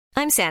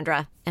I'm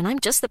Sandra, and I'm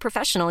just the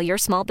professional your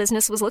small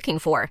business was looking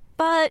for.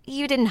 But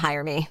you didn't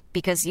hire me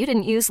because you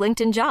didn't use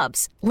LinkedIn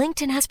Jobs.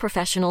 LinkedIn has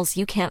professionals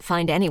you can't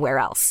find anywhere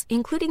else,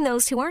 including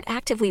those who aren't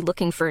actively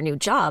looking for a new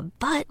job,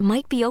 but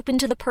might be open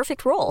to the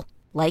perfect role,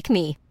 like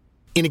me.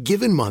 In a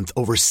given month,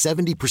 over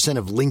 70%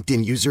 of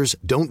LinkedIn users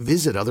don't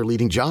visit other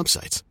leading job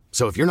sites.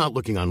 So if you're not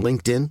looking on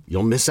LinkedIn,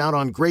 you'll miss out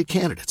on great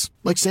candidates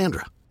like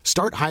Sandra.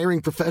 Start hiring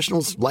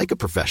professionals like a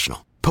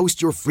professional.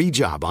 Post your free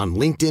job on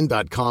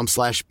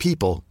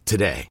linkedin.com/people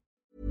today.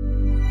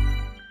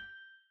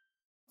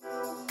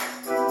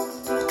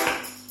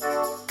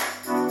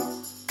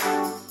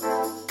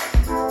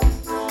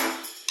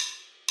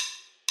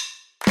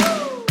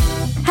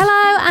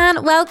 Hello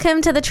and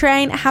welcome to the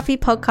Train Happy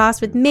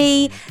podcast with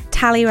me,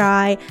 Tally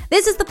Rye.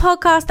 This is the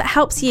podcast that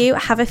helps you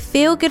have a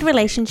feel-good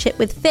relationship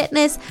with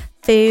fitness,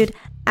 food,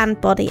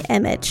 and body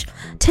image.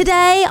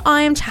 Today,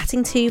 I am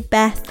chatting to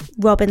Beth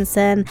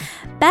Robinson.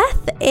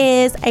 Beth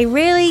is a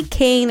really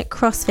keen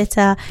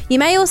CrossFitter. You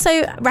may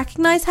also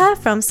recognise her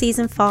from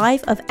season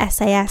 5 of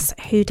SAS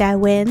Who Dare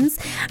Wins.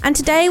 And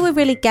today we're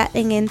really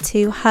getting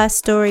into her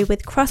story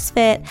with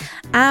CrossFit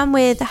and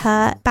with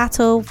her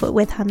battle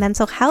with her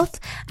mental health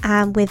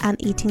and with an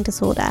eating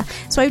disorder.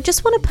 So I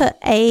just want to put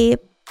a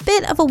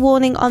bit of a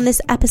warning on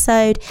this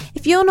episode.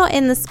 If you're not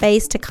in the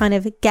space to kind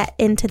of get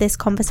into this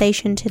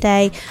conversation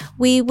today,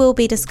 we will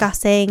be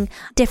discussing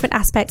different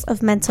aspects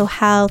of mental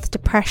health,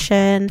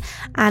 depression,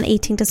 and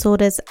eating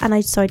disorders. And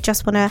I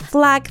just want to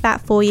flag that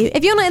for you.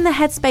 If you're not in the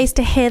headspace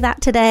to hear that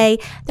today,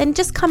 then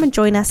just come and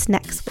join us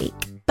next week.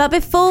 But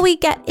before we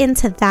get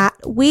into that,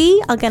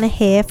 we are going to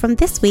hear from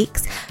this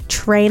week's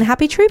Train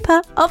Happy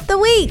Trooper of the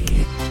Week.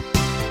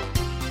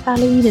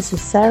 Sally, this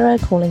is Sarah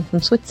calling from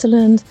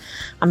Switzerland.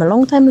 I'm a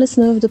long-time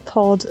listener of the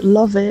pod,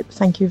 love it,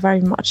 thank you very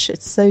much,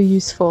 it's so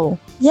useful.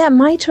 Yeah,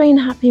 my Train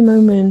Happy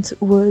moment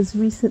was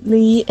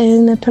recently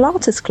in a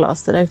Pilates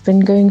class that I've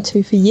been going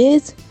to for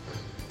years.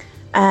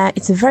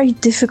 It's a very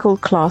difficult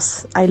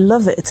class, I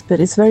love it, but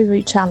it's very,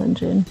 very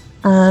challenging.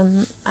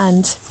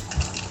 And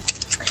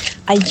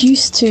I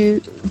used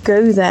to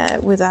go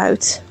there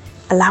without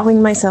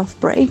allowing myself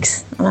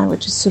breaks, and I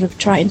would just sort of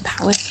try and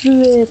power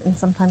through it, and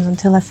sometimes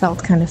until I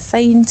felt kind of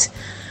faint,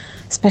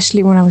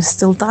 especially when I was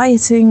still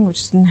dieting,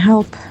 which didn't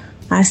help.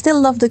 I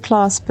still loved the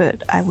class,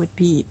 but I would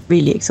be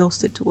really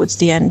exhausted towards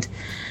the end.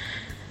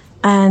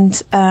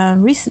 And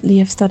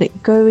recently I've started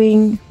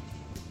going,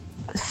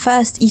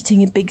 first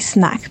eating a big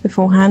snack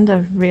beforehand.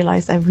 I've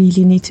realized I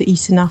really need to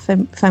eat enough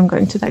if I'm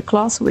going to that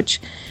class,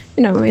 which,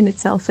 you know, in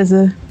itself is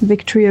a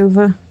victory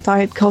over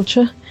diet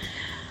culture.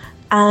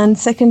 And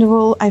second of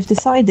all, I've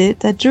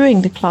decided that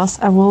during the class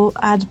I will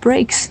add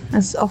breaks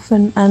as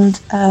often and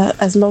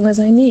as long as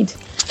I need.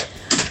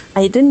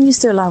 I didn't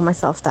used to allow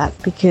myself that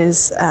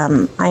because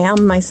I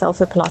am myself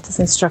a Pilates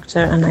instructor,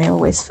 and I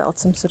always felt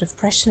some sort of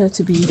pressure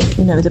to be,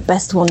 you know, the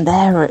best one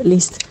there, or at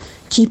least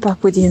keep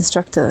up with the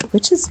instructor,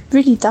 which is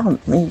really dumb.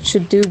 I mean, you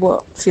should do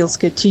what feels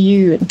good to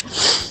you. And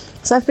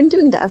so I've been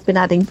doing that. I've been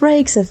adding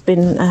breaks. I've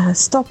been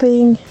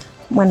stopping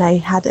when I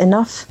had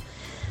enough.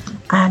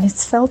 And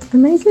it's felt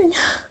amazing.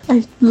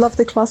 I love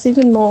the class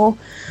even more.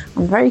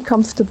 I'm very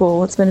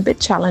comfortable. It's been a bit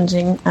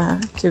challenging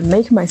to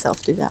make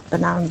myself do that,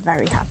 but now I'm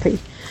very happy.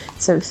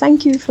 So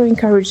thank you for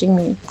encouraging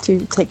me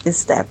to take this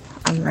step.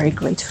 I'm very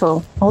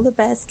grateful. All the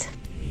best.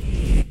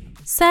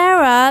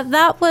 Sarah,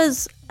 that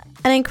was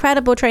an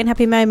incredible Train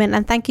Happy moment,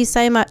 and thank you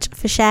so much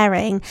for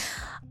sharing.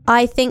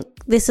 I think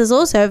this is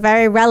also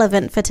very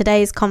relevant for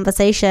today's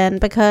conversation,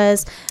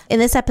 because in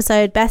this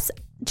episode, Beth's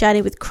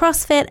journey with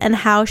CrossFit and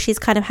how she's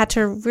kind of had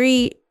to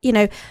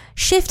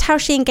shift how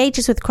she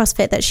engages with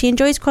CrossFit, that she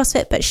enjoys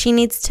CrossFit, but she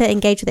needs to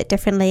engage with it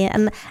differently.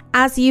 And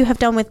as you have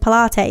done with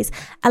Pilates,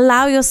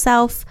 allow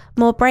yourself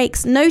more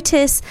breaks.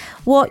 Notice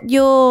what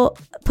your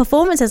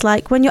performance is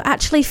like when you're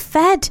actually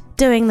fed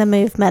doing the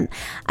movement.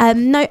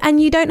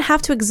 And you don't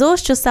have to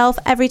exhaust yourself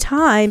every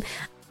time.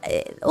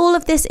 All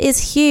of this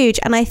is huge.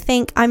 And I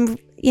think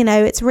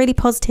it's really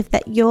positive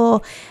that you're,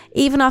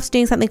 even after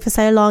doing something for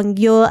so long,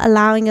 you're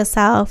allowing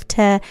yourself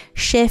to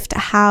shift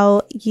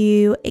how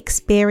you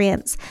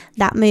experience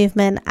that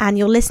movement, and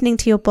you're listening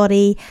to your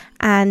body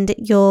and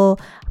you're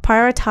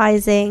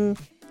prioritizing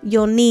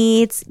your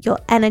needs, your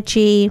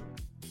energy.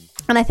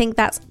 And I think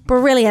that's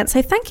brilliant.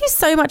 So thank you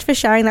so much for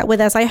sharing that with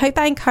us. I hope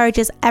that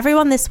encourages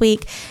everyone this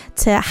week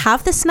to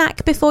have the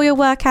snack before your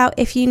workout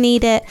if you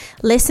need it.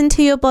 Listen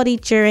to your body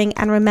during,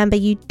 and remember,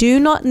 you do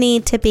not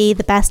need to be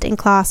the best in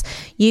class.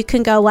 You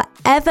can go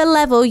whatever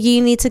level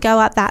you need to go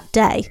at that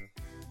day.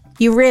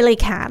 You really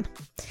can.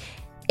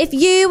 If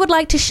you would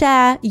like to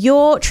share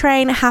your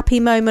Train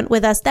Happy moment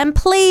with us, then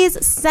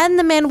please send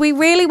them in. We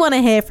really want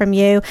to hear from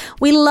you.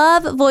 We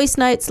love voice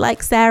notes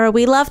like Sarah.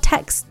 We love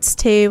texts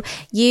too.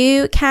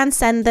 You can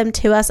send them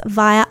to us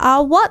via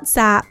our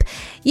WhatsApp.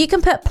 You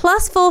can put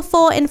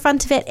 +44 in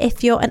front of it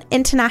if you're an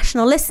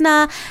international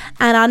listener.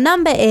 And our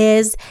number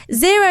is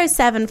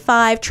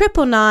 075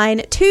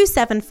 999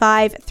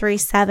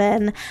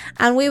 27537.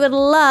 And we would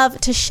love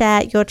to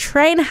share your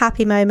Train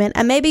Happy moment.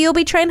 And maybe you'll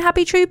be Train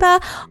Happy Trooper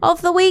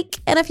of the week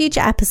in a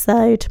future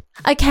episode.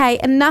 Okay,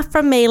 enough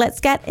from me. Let's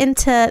get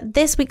into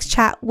this week's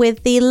chat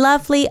with the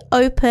lovely,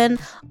 open,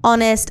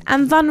 honest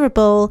and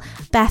vulnerable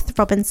Beth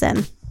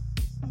Robinson.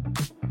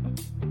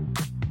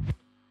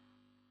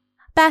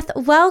 Beth,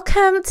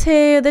 welcome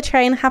to the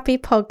Train Happy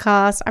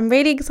podcast. I'm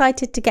really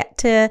excited to get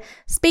to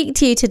speak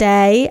to you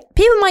today.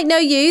 People might know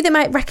you, they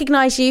might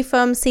recognise you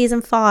from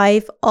season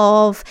 5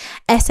 of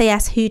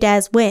SAS Who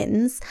Dares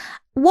Wins.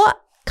 What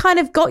kind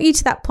of got you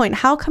to that point?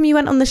 How come you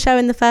went on the show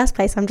in the first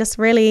place? I'm just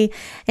really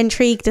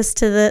intrigued as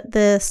to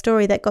the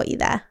story that got you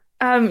there.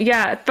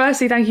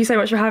 Firstly, thank you so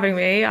much for having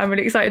me. I'm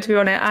really excited to be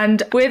on it.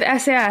 And with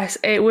SAS,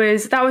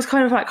 that was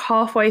kind of like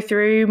halfway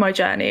through my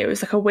journey. It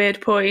was like a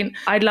weird point.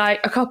 I'd like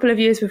a couple of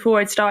years before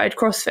I'd started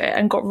CrossFit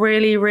and got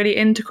really, really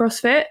into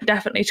CrossFit,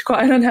 definitely to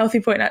quite an unhealthy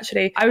point,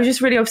 actually. I was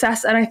just really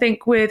obsessed. And I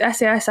think with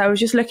SAS, I was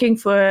just looking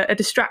for a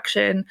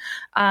distraction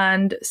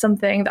and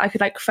something that I could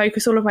like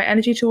focus all of my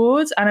energy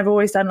towards. And I've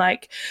always done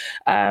like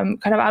kind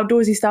of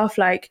outdoorsy stuff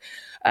like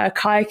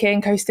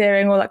kayaking,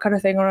 co-steering, all that kind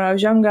of thing when I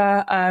was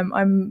younger.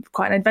 I'm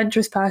quite an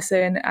adventurous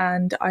person,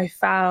 and I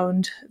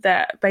found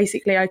that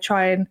basically I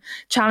try and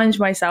challenge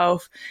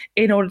myself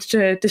in order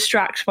to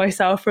distract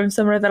myself from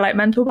some of the like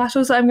mental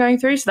battles that I'm going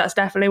through. So that's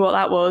definitely what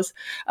that was.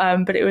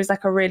 But it was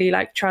like a really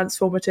like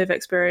transformative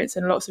experience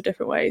in lots of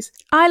different ways.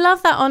 I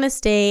love that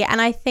honesty.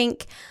 And I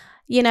think,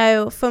 you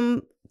know,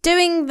 from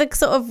doing the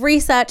sort of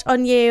research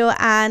on you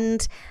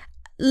and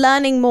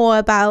learning more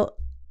about,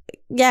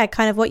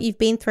 kind of what you've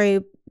been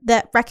through,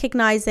 that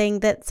recognizing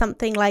that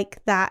something like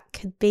that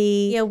could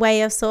be a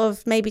way of sort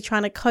of maybe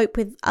trying to cope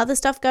with other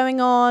stuff going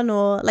on,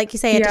 or like you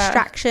say, a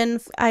distraction.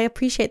 I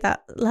appreciate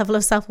that level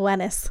of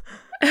self-awareness.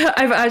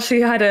 I've actually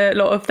had a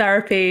lot of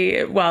therapy,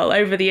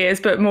 over the years,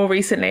 but more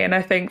recently. And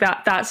I think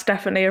that's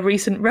definitely a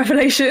recent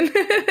revelation.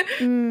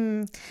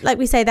 Like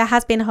we say, there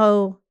has been a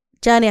whole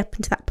journey up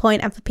until that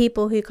point. And for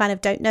people who kind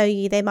of don't know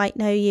you, they might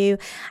know you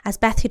as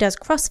Beth who does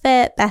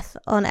CrossFit, Beth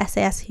on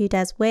SAS Who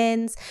Dares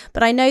Wins.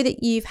 But I know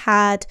that you've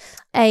had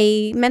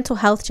a mental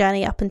health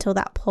journey up until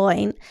that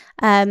point.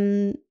 Do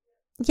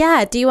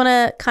you want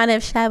to kind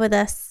of share with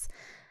us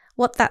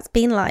what that's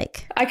been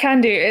like? I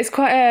can do. It's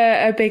quite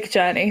a big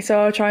journey,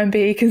 so I'll try and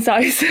be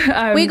concise.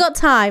 We got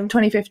time.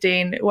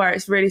 2015, where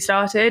it's really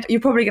started. You're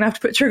probably going to have to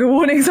put trigger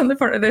warnings on the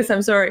front of this.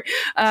 I'm sorry.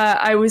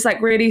 I was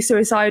like really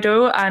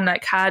suicidal and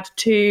like had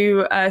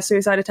 2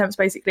 suicide attempts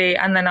basically.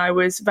 And then I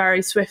was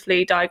very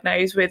swiftly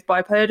diagnosed with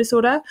bipolar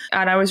disorder.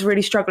 And I was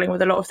really struggling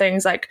with a lot of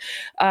things. Like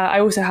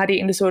I also had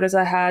eating disorders.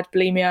 I had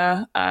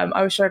bulimia.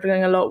 I was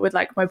struggling a lot with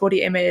like my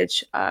body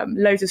image,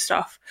 loads of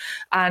stuff,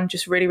 and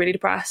just really, really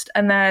depressed.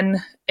 And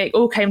then it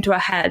all came to a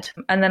head,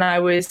 and then I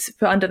was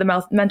put under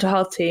the mental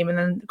health team and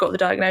then got the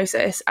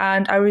diagnosis.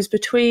 And I was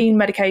between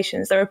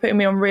medications. They were putting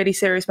me on really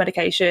serious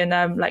medication,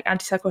 like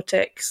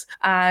antipsychotics,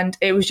 and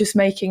it was just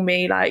making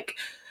me like,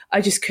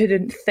 I just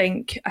couldn't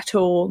think at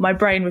all. My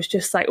brain was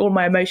just like, all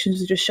my emotions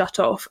were just shut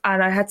off,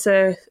 and I had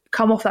to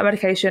come off that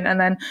medication and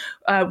then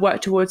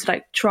work towards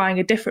like trying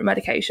a different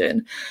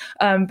medication.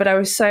 But I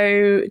was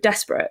so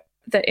desperate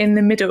that in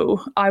the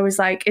middle, I was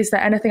like, is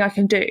there anything I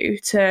can do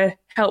to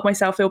help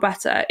myself feel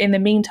better in the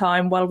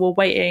meantime while we're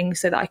waiting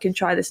so that I can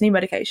try this new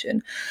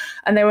medication?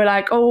 And they were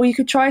like, oh, you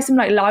could try some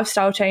like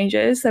lifestyle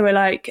changes. They were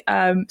like,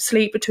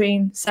 sleep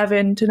between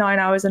 7 to 9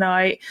 hours a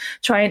night,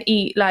 try and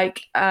eat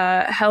like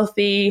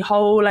healthy,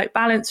 whole, like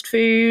balanced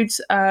foods,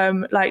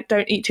 like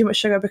don't eat too much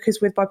sugar, because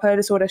with bipolar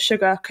disorder,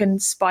 sugar can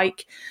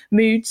spike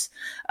moods.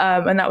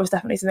 And that was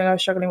definitely something I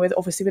was struggling with,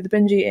 obviously with the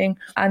binge eating.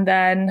 And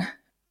then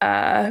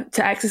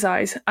to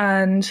exercise.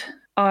 And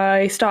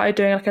I started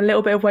doing like a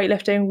little bit of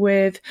weightlifting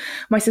with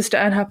my sister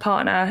and her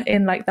partner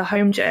in like the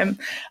home gym.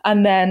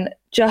 And then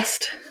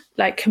just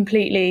like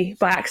completely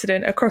by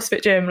accident, a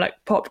CrossFit gym like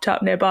popped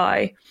up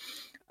nearby.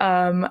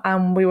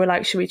 And we were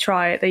like, should we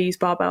try it? They use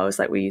barbells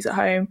like we use at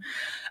home.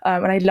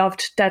 And I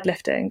loved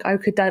deadlifting. I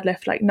could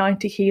deadlift like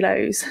 90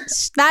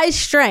 kilos. That is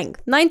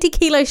strength. 90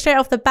 kilos straight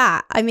off the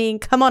bat. I mean,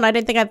 come on. I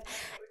don't think I've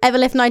ever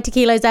lift 90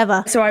 kilos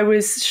ever. So I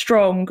was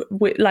strong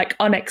with like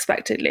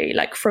unexpectedly,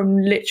 like from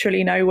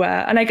literally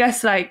nowhere. And I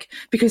guess like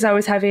because I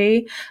was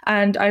heavy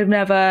and I've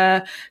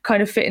never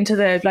kind of fit into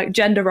the like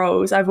gender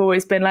roles, I've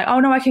always been like, oh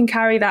no, I can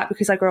carry that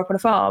because I grew up on a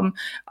farm.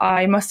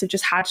 I must have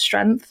just had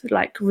strength,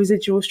 like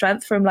residual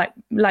strength from like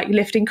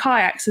lifting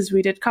kayaks as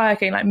we did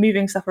kayaking, like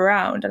moving stuff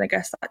around. And I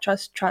guess that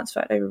just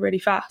transferred over really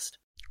fast.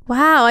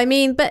 Wow. I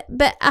mean, but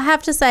I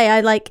have to say,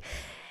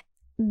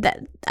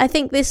 I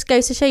think this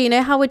goes to show, you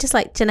know, how we're just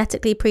like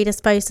genetically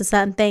predisposed to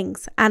certain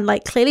things, and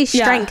like clearly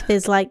strength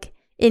is like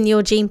in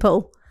your gene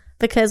pool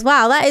because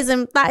wow, that is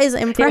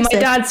impressive. Yeah, my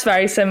dad's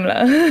very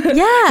similar.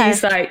 Yeah.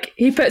 He's like,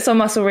 he puts on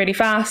muscle really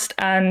fast,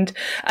 and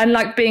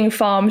like being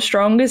farm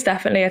strong is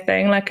definitely a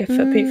thing. Like if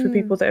for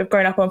people that have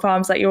grown up on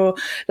farms, like you're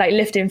like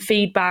lifting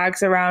feed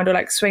bags around or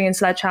like swinging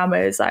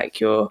sledgehammers, like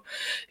you're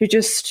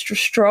just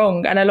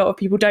strong. And a lot of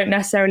people don't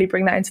necessarily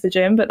bring that into the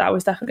gym, but that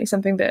was definitely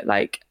something that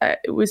like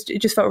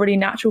it just felt really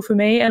natural for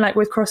me. And like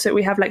with CrossFit,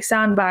 we have like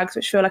sandbags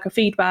which feel like a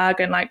feed bag,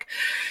 and like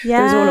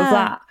there's all of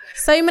that.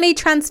 So many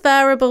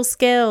transferable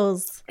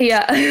skills.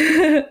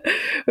 Yeah,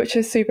 which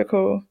is super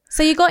cool.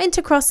 So you got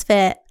into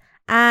CrossFit,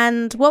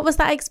 and what was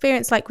that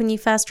experience like when you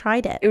first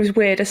tried it? It was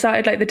weird. I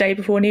started like the day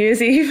before New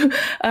Year's Eve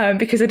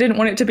because I didn't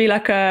want it to be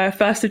like a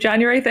 1st of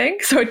January thing.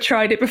 So I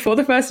tried it before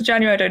the 1st of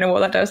January. I don't know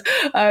what that does.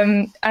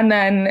 And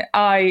then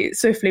I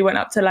swiftly went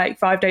up to like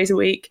 5 days a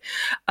week,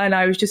 and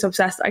I was just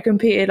obsessed. I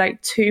competed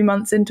like 2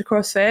 months into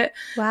CrossFit.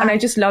 Wow. And I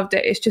just loved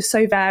it. It's just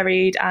so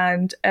varied,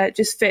 and it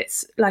just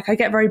fits. Like I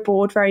get very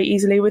bored very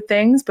easily with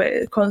things, but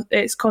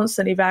it's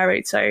constantly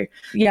varied. So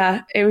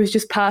yeah, it was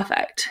just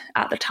perfect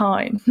at the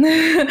time.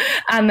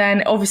 And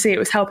then obviously it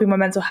was helping my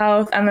mental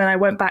health. And then I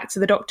went back to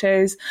the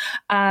doctors,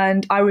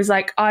 and I was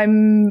like,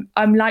 I'm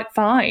like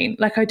fine.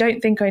 Like I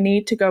don't think I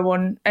need to go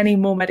on any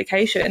more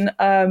medication.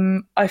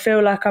 I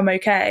feel like I'm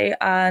okay.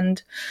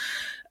 And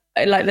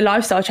like the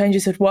lifestyle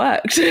changes had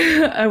worked,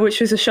 which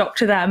was a shock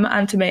to them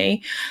and to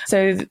me.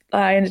 So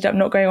I ended up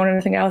not going on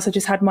anything else. I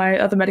just had my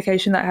other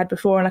medication that I had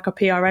before on like a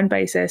PRN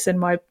basis, and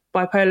my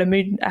bipolar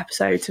mood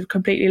episodes have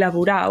completely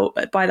leveled out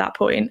by that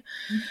point.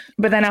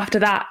 But then after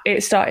that,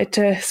 it started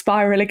to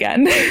spiral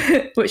again,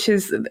 which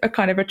is a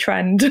kind of a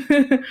trend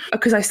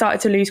because I started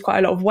to lose quite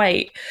a lot of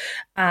weight.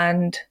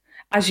 And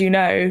as you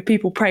know,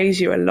 people praise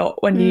you a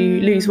lot when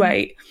you lose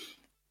weight.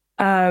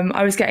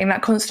 I was getting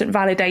that constant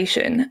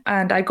validation,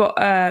 and I got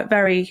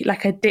very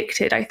like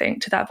addicted, I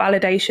think, to that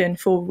validation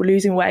for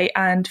losing weight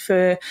and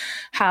for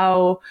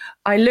how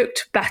I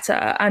looked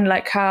better and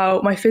like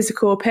how my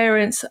physical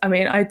appearance, I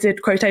mean, I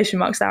did quotation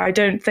marks there. I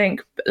don't believe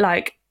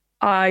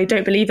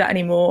that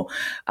anymore.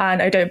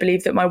 And I don't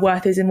believe that my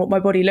worth is in what my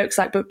body looks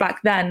like. But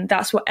back then,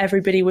 that's what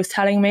everybody was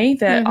telling me,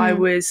 that I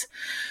was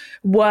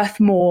worth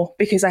more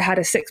because I had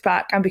a six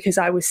pack and because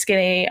I was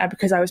skinny and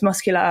because I was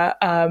muscular,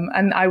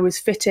 and I was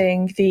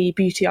fitting the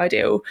beauty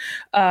ideal.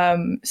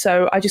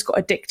 So I just got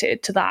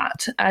addicted to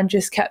that and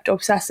just kept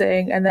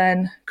obsessing. And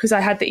then because I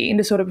had the eating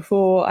disorder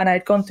before and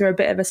I'd gone through a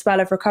bit of a spell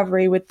of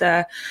recovery with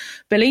the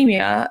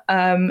bulimia,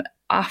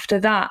 after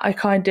that,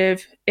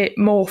 it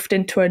morphed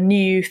into a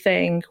new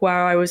thing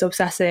where I was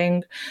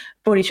obsessing,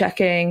 body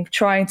checking,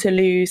 trying to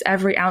lose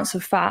every ounce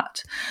of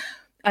fat.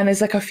 And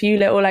there's like a few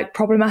little like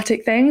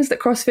problematic things that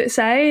CrossFit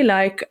say,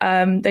 like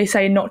they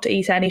say not to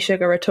eat any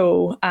sugar at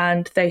all.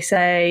 And they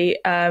say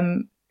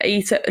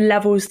eat at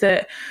levels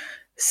that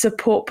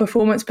support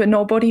performance, but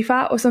not body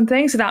fat or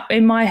something. So that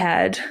in my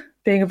head,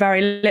 being a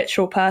very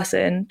literal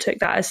person, took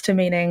that as to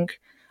meaning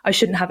I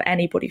shouldn't have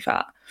any body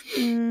fat.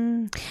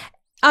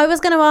 I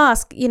was going to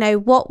ask,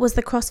 what was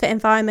the CrossFit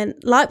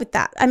environment like with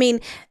that? I mean,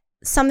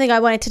 something I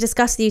wanted to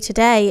discuss with you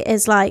today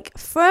is like,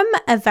 from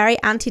a very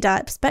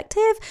anti-diet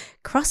perspective,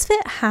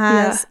 CrossFit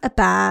has a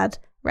bad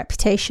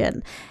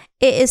reputation.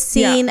 It is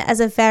seen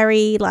as a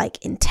very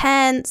like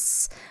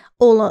intense,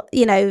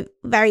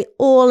 very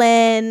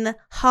all-in,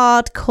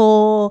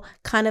 hardcore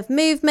kind of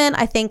movement.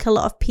 I think a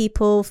lot of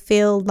people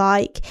feel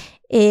like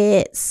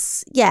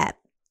it's,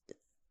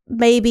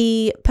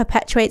 maybe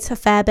perpetuates a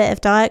fair bit of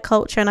diet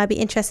culture, and I'd be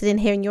interested in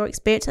hearing your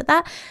experience of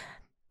that.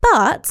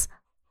 But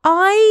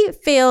I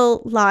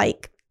feel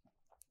like,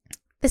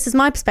 this is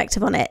my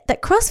perspective on it,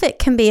 that CrossFit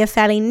can be a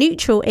fairly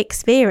neutral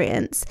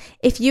experience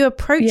if you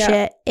approach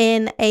it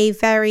in a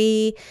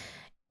very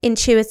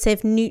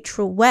intuitive,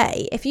 neutral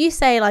way. If you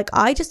say like,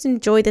 I just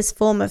enjoy this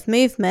form of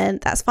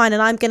movement, that's fine,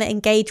 and I'm going to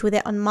engage with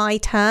it on my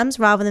terms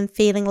rather than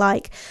feeling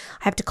like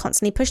I have to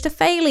constantly push to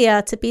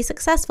failure to be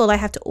successful. I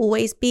have to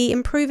always be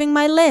improving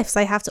my lifts.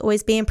 I have to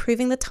always be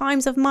improving the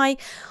times of my,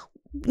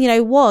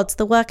 WODs,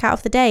 the workout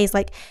of the days.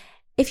 Like,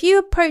 if you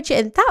approach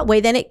it in that way,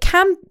 then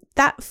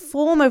that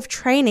form of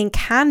training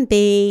can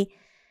be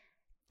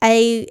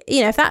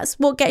if that's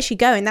what gets you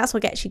going, that's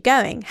what gets you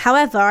going.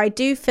 However, I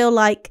do feel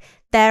like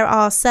there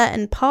are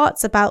certain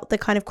parts about the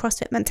kind of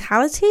CrossFit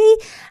mentality,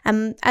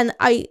 and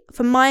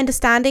from my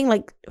understanding,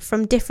 like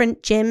from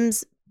different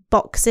gyms,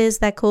 boxes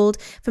they're called,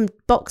 from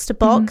box to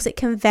box, it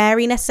can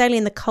vary necessarily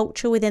in the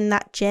culture within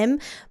that gym.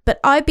 But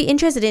I'd be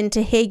interested in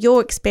to hear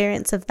your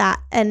experience of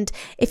that, and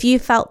if you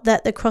felt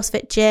that the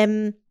CrossFit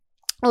gym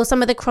or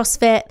some of the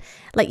CrossFit,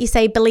 like you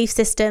say, belief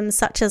systems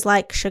such as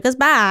like sugar's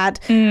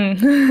bad.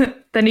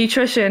 The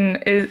nutrition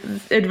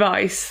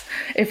advice,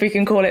 if we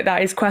can call it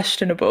that, is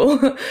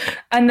questionable.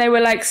 And they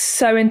were like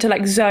so into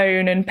like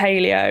zone and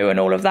paleo and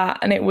all of that.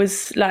 And it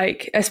was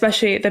like,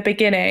 especially at the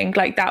beginning,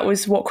 like that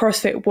was what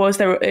CrossFit was.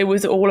 It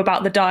was all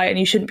about the diet, and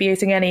you shouldn't be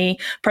eating any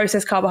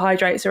processed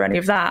carbohydrates or any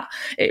of that.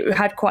 It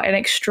had quite an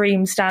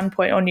extreme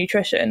standpoint on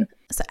nutrition.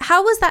 So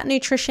how was that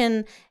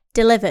nutrition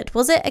delivered?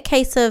 Was it a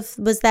case of,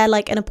 was there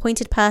like an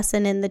appointed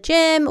person in the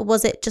gym?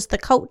 Was it just the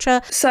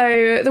culture?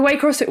 So the way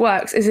CrossFit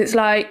works is it's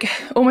like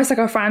almost like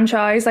a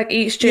franchise. Like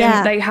each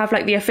gym, they have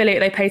like the affiliate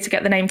they pay to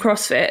get the name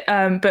CrossFit,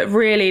 but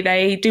really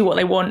they do what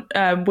they want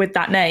with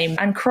that name.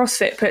 And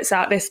CrossFit puts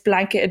out this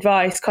blanket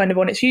advice kind of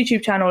on its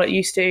YouTube channel, it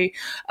used to,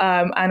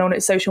 and on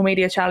its social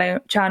media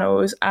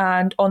channels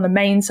and on the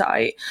main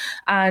site.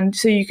 And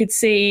so you could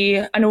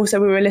see, and also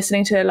we were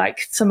listening to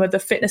like some of the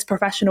fitness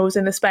professionals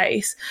in the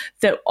space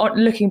that,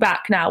 looking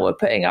back now, were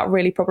putting out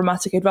really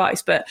problematic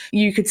advice, but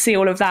you could see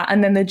all of that.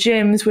 And then the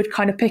gyms would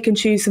kind of pick and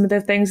choose some of the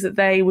things that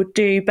they would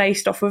do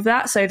based off of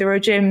that. So there are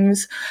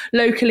gyms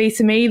locally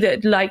to me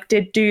that like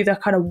did do the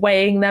kind of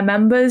weighing their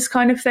members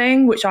kind of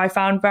thing, which I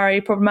found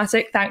very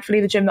problematic.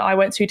 Thankfully, the gym that I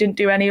went to didn't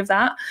do any of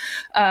that,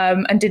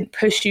 and didn't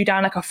push you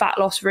down like a fat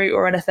loss route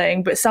or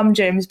anything. But some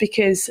gyms,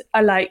 because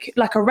are like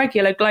a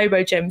regular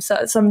Globo gym,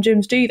 so some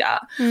gyms do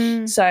that.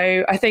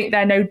 So I think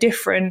they're no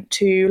different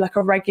to like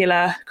a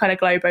regular kind of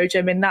Globo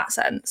gym in that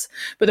sense.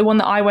 But the one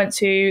that I went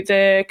to,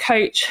 the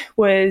coach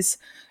was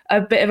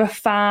a bit of a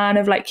fan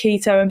of like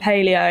keto and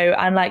paleo,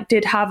 and like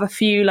did have a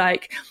few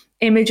like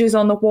images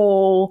on the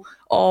wall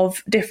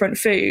of different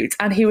foods,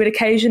 and he would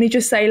occasionally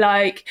just say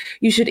like,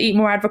 you should eat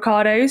more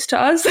avocados to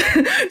us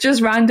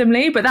just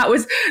randomly. But that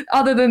was,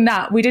 other than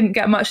that, we didn't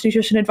get much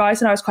nutrition advice,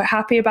 and I was quite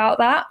happy about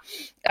that.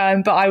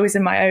 But I was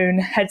in my own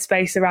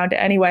headspace around it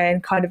anyway,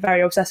 and kind of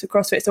very obsessed with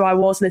CrossFit, so I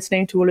was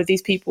listening to all of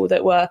these people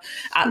that were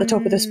at the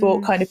top of the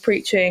sport kind of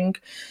preaching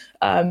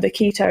the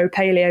keto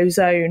paleo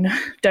zone,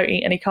 don't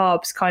eat any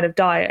carbs kind of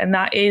diet. And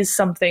that is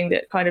something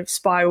that kind of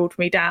spiraled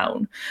me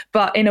down.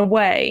 But in a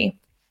way,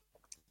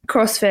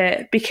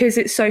 CrossFit, because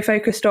it's so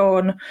focused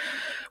on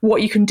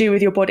what you can do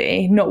with your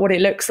body, not what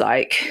it looks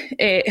like,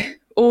 it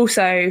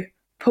also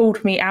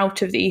pulled me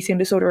out of the eating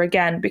disorder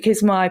again,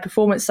 because my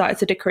performance started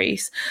to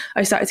decrease.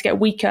 I started to get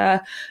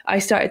weaker. I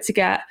started to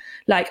get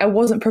like, I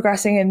wasn't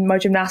progressing in my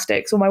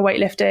gymnastics or my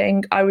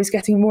weightlifting. I was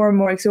getting more and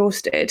more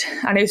exhausted.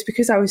 And it was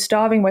because I was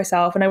starving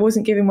myself and I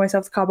wasn't giving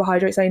myself the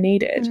carbohydrates I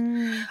needed.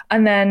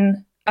 And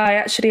then I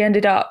actually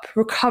ended up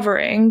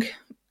recovering.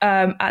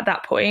 At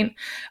that point,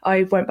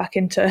 I went back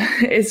into,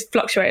 it's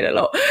fluctuated a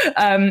lot,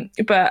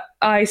 but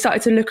I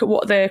started to look at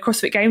what the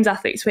CrossFit Games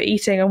athletes were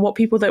eating and what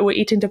people that were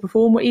eating to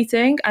perform were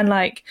eating. And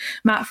like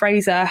Matt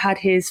Fraser had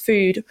his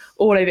food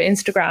all over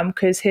Instagram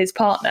because his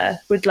partner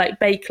would like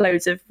bake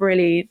loads of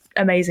really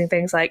amazing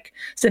things like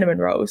cinnamon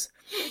rolls.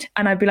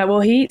 And I'd be like, well,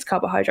 he eats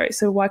carbohydrates,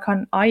 so why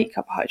can't I eat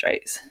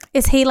carbohydrates?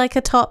 Is he like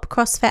a top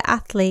CrossFit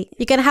athlete?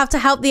 You're going to have to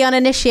help the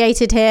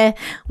uninitiated here.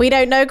 We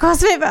don't know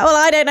CrossFit, well,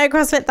 I don't know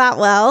CrossFit that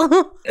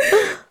well.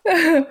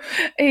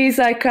 He's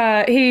like,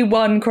 he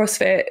won the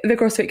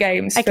CrossFit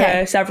Games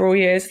for several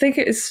years. I think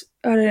it's,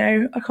 I don't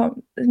know, I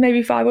can't,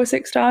 maybe 5 or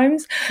 6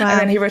 times. Wow. And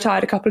then he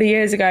retired a couple of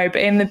years ago.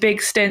 But in the big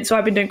stint, so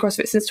I've been doing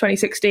CrossFit since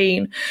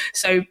 2016.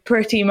 So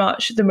pretty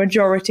much the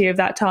majority of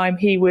that time,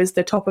 he was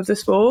the top of the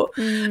sport.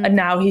 And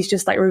now he's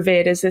just like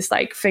revered as this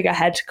like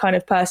figurehead kind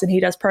of person. He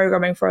does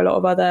programming for a lot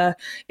of other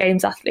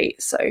games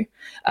athletes. So,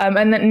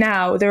 and then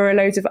now there are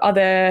loads of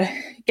other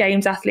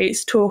games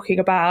athletes talking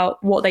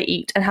about what they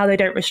eat and how they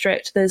don't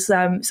restrict. There's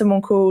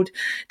someone called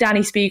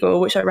Danny Spiegel,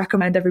 which I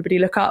recommend everybody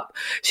look up.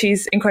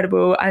 She's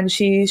incredible, and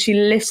she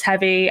lifts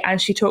heavy,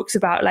 and she talks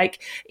about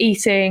like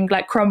eating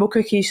like crumble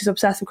cookies. She's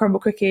obsessed with crumble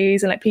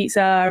cookies and like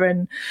pizza,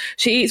 and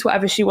she eats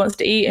whatever she wants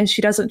to eat, and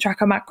she doesn't track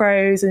her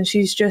macros, and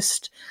she's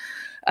just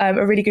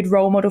a really good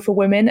role model for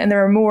women. And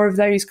there are more of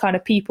those kind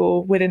of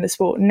people within the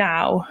sport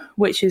now,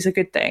 which is a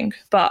good thing.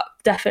 But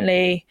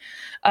definitely,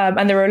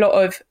 and there are a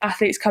lot of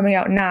athletes coming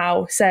out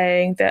now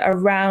saying that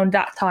around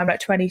that time,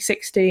 like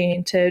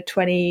 2016 to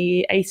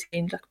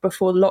 2018, like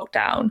before the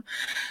lockdown,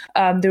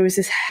 there was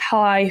this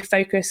high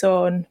focus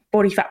on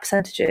body fat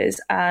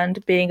percentages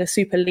and being a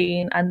super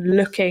lean and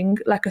looking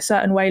like a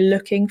certain way,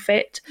 looking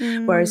fit.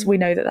 Whereas we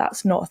know that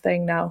that's not a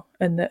thing now,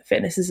 and that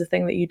fitness is a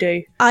thing that you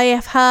do. I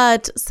have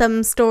heard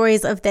some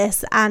stories of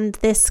this, and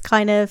this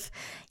kind of,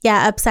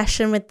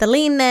 obsession with the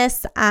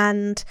leanness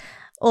and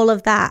all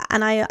of that.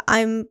 And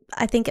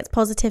I think it's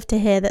positive to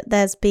hear that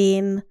there's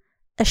been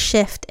a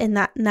shift in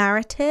that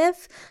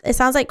narrative. It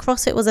sounds like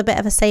CrossFit was a bit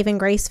of a saving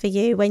grace for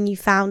you when you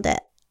found it.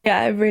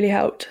 Yeah, it really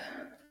helped.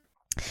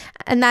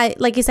 And that,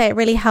 like you say, it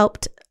really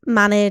helped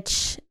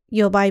manage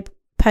your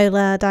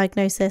bipolar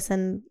diagnosis.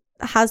 And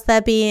has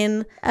there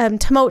been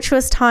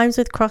tumultuous times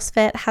with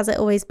CrossFit? Has it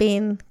always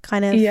been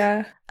kind of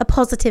a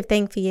positive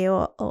thing for you?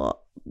 Or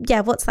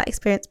what's that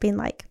experience been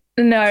like?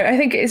 No, I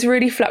think it's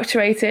really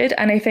fluctuated.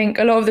 And I think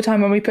a lot of the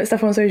time when we put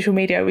stuff on social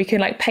media, we can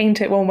like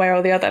paint it one way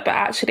or the other. But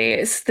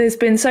actually, there's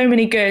been so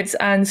many goods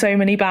and so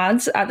many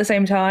bads at the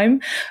same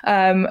time.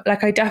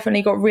 Like I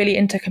definitely got really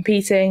into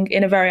competing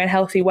in a very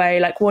unhealthy way.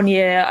 Like one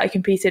year I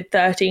competed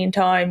 13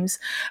 times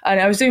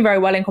and I was doing very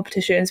well in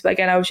competitions. But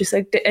again, I was just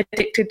like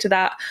addicted to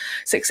that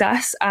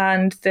success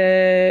and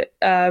the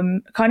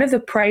kind of the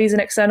praise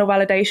and external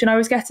validation I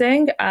was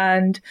getting.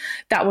 And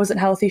that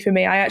wasn't healthy for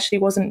me. I actually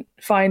wasn't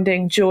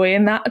finding joy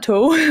in that at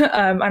all.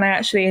 And I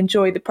actually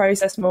enjoyed the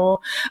process more.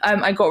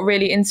 I got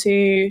really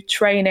into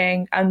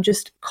training, and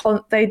just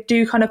they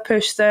do kind of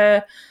push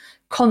the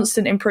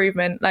constant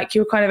improvement. Like,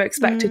 you're kind of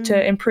expected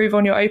to improve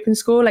on your open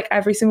score like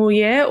every single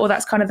year, or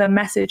that's kind of the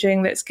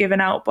messaging that's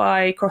given out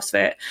by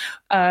CrossFit.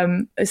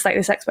 It's like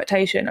this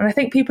expectation, and I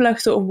think people are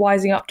sort of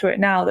wising up to it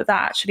now that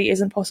actually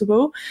isn't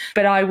possible.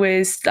 But I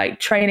was like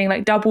training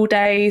like double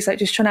days, like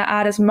just trying to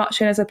add as much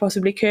in as I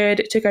possibly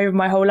could. It took over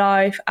my whole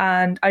life,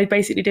 and I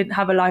basically didn't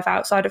have a life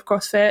outside of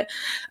CrossFit.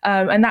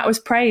 And that was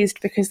praised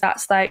because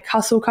that's like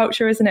hustle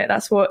culture, isn't it?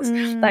 That's what's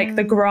like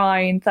the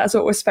grind. That's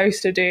what we're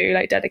supposed to do,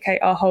 like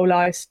dedicate our whole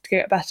lives to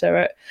get better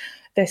at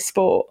this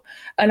sport.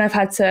 And I've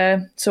had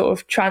to sort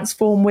of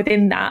transform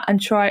within that and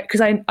try,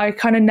 because I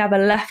kind of never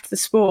left the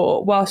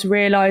sport whilst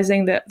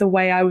realizing that the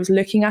way I was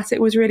looking at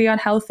it was really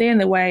unhealthy, and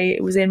the way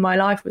it was in my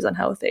life was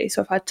unhealthy.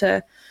 So I've had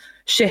to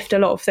shift a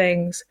lot of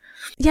things.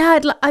 Yeah,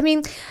 I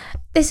mean,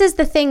 this is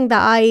the thing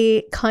that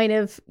I kind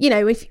of, you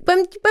know, when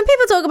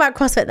people talk about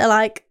CrossFit, they're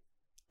like,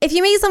 if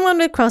you meet someone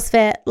with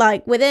CrossFit,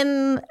 like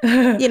within,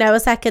 you know, a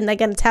second, they're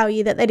going to tell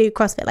you that they do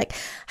CrossFit. Like,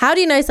 how do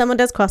you know someone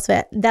does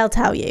CrossFit? They'll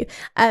tell you.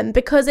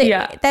 Because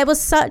there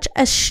was such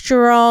a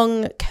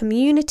strong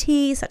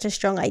community, such a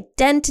strong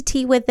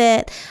identity with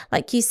it.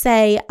 Like you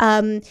say,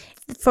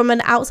 from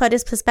an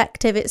outsider's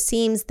perspective, it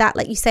seems that,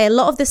 like you say, a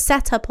lot of the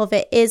setup of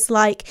it is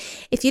like,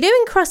 if you're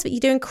doing CrossFit, you're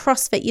doing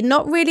CrossFit. You're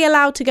not really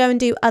allowed to go and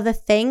do other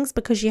things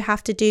because you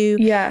have to do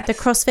the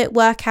CrossFit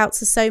workouts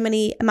so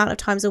many amount of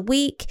times a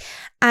week,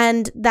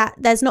 and that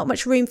there's not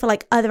much room for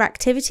like other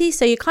activities.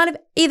 So you're kind of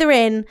either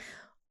in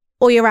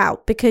or you're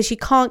out, because you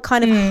can't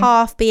kind of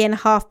half be in,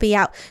 half be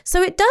out.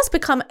 So it does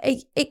become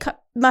it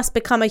must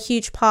become a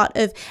huge part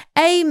of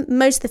A,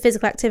 most of the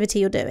physical activity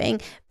you're doing,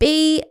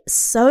 B,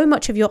 so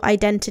much of your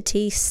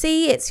identity,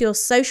 C, it's your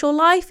social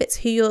life, it's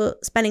who you're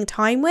spending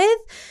time with.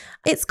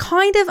 It's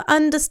kind of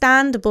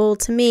understandable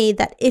to me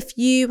that if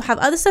you have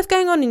other stuff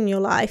going on in your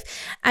life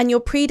and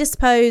you're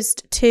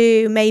predisposed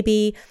to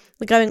maybe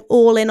going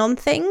all in on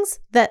things,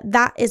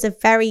 that is a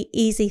very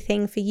easy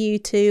thing for you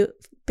to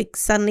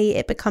suddenly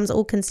it becomes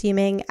all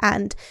consuming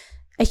and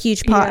a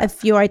huge part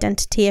of your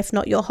identity, if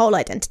not your whole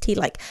identity.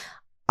 Like,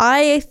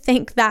 I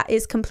think that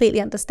is completely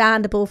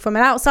understandable from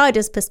an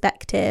outsider's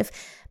perspective,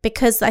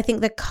 because I think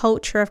the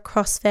culture of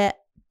CrossFit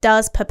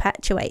does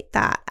perpetuate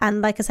that.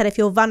 And like I said, if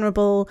you're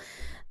vulnerable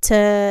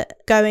to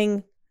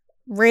going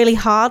really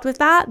hard with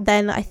that,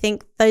 then I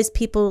think those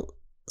people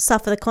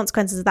suffer the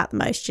consequences of that the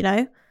most, you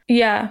know?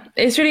 Yeah,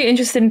 it's really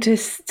interesting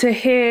to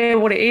hear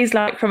what it is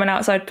like from an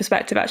outside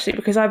perspective, actually,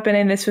 because I've been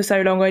in this for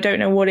so long. I don't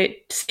know what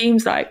it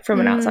seems like from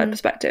an outside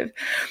perspective.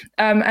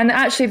 And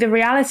actually, the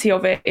reality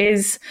of it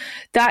is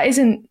that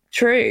isn't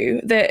true,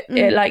 that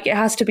it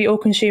has to be all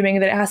consuming,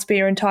 that it has to be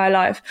your entire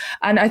life.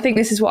 And I think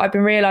this is what I've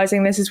been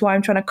realizing. This is why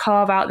I'm trying to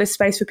carve out this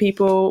space for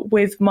people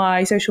with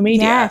my social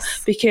media,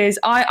 because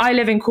I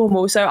live in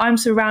Cornwall, so I'm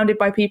surrounded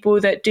by people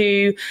that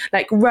do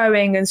like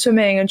rowing and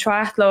swimming and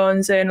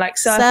triathlons and like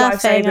surfing,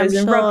 lifesavers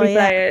and rugby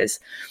players.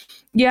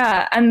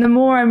 Yeah, and the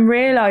more I'm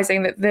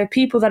realizing that the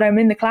people that I'm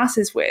in the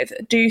classes with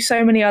do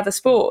so many other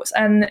sports,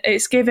 and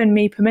it's given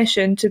me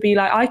permission to be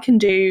like, I can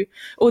do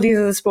all these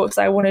other sports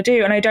that I want to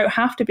do, and I don't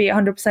have to be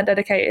 100%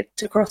 dedicated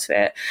to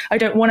CrossFit. I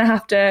don't want to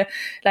have to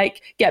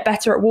like get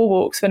better at wall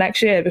walks for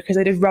next year because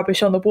I did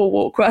rubbish on the wall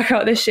walk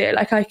workout this year.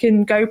 Like, I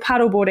can go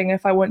paddleboarding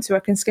if I want to. I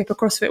can skip a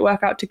CrossFit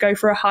workout to go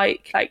for a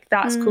hike. Like,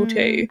 that's cool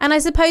too. And I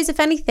suppose, if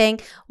anything,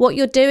 what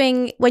you're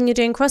doing when you're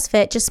doing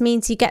CrossFit just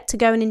means you get to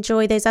go and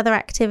enjoy those other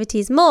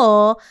activities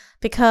more,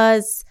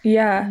 because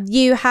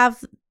you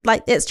have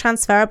like, it's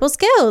transferable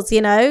skills, you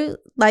know,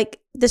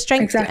 like the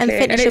strength and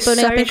fitness you're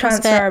building up in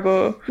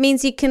CrossFit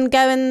means you can go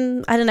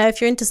and, I don't know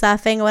if you're into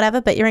surfing or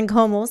whatever, but you're in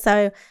Cornwall,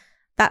 so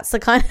that's the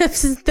kind of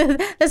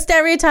the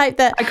stereotype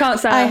that I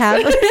can't surf. I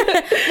have.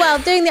 Well,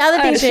 doing the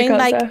other things, doing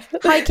like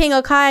hiking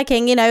or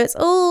kayaking, you know, it's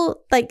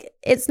all like,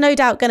 it's no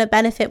doubt going to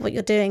benefit what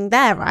you're doing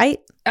there,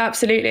 right?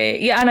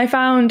 Absolutely. Yeah. And I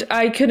found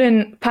I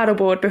couldn't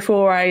paddleboard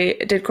before I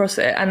did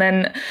CrossFit, and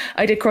then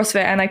I did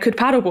CrossFit and I could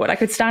paddleboard. I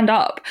could stand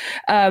up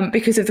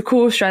because of the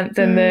core strength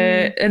and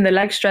the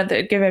leg strength that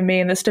it had given me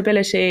and the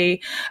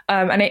stability.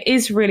 And it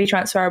is really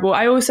transferable.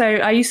 I used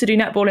to do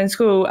netball in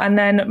school, and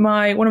then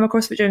one of my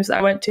CrossFit gyms that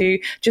I went to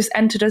just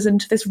entered us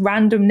into this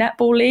random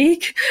netball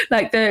league.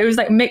 Like it was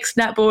like mixed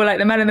netball, like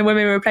the men and the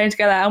women were playing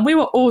together, and we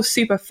were all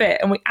super fit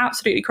and we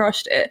absolutely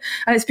crushed it.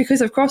 And it's because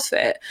of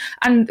CrossFit.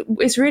 And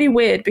it's really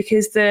weird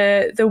because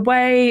the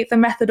way the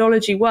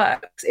methodology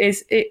works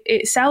is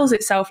it sells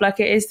itself like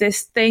it is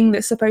this thing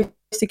that's supposed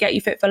to get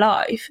you fit for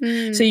life,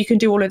 so you can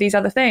do all of these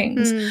other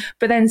things.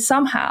 But then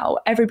somehow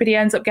everybody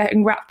ends up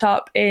getting wrapped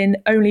up in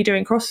only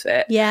doing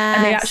CrossFit,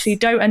 and they actually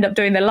don't end up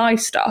doing the life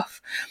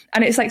stuff.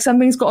 And it's like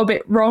something's got a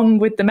bit wrong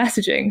with the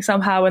messaging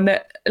somehow, and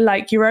that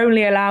like you're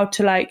only allowed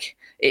to like,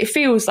 it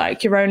feels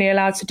like you're only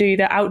allowed to do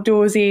the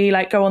outdoorsy,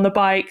 like go on the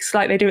bikes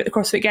like they do at the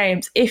CrossFit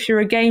Games if you're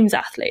a games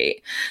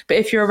athlete. But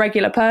if you're a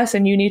regular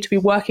person, you need to be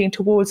working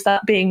towards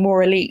that being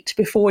more elite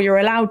before you're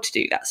allowed to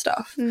do that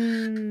stuff.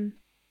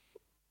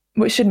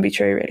 which shouldn't be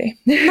true, really.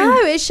 No,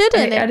 it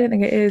shouldn't. I don't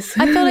think it is.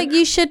 I feel like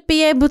you should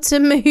be able to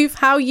move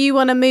how you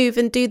want to move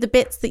and do the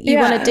bits that you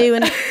want to do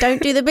and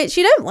don't do the bits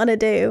you don't want to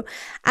do.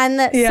 And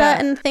that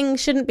certain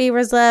things shouldn't be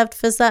reserved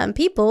for certain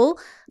people.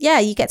 Yeah,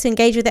 you get to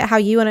engage with it how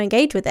you want to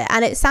engage with it.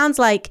 And it sounds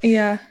like,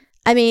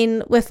 I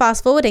mean, we're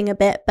fast forwarding a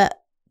bit, but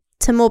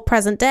to more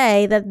present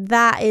day,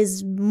 that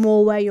is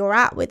more where you're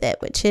at with it,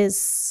 which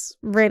is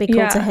really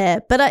cool to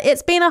hear. But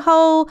it's been a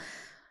whole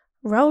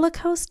roller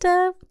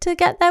coaster to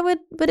get there. Would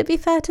it be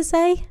fair to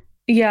say?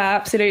 Yeah,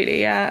 absolutely.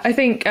 Yeah, I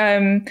think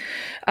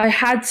I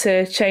had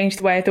to change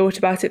the way I thought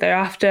about it though.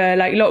 After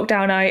like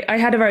lockdown, I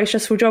had a very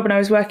stressful job and I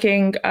was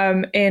working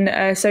in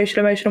a social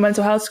emotional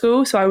mental health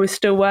school. So I was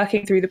still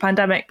working through the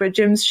pandemic, but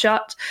gyms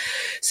shut.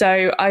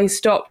 So I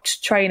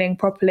stopped training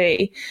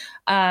properly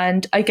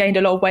and I gained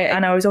a lot of weight.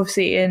 And I was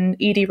obviously in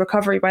ED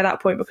recovery by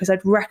that point because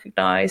I'd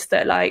recognized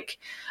that like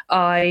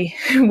I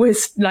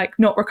was like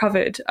not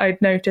recovered.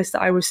 I'd noticed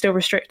that I was still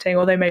restricting,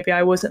 although maybe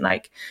I wasn't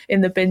like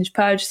in the binge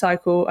purge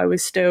cycle. I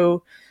was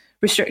still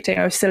restricting.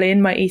 I was still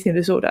in my eating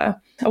disorder.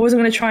 I wasn't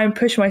going to try and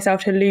push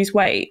myself to lose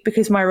weight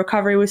because my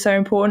recovery was so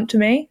important to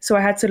me. So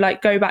I had to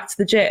like go back to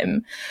the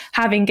gym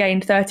having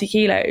gained 30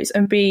 kilos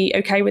and be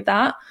okay with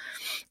that.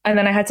 And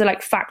then I had to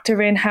like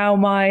factor in how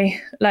my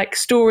like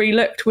story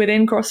looked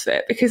within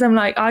CrossFit because I'm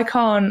like, I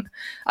can't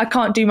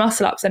do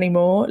muscle ups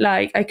anymore.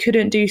 Like I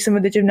couldn't do some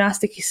of the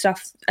gymnastic-y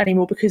stuff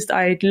anymore because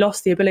I'd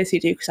lost the ability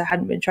to because I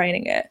hadn't been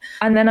training it.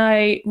 And then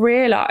I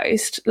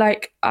realized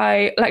like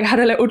I like had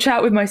a little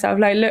chat with myself,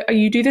 like, look,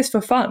 you do this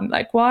for fun.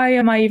 Like, why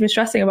am I even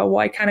stressing about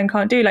what I can and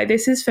can't do? Like,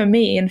 this is for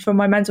me and for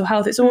my mental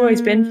health. It's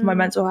always been for my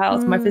mental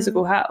health, my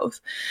physical health.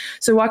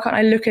 So why can't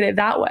I look at it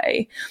that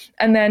way?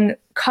 And then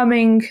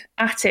coming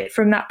at it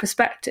from that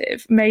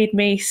perspective made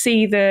me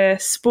see the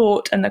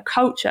sport and the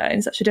culture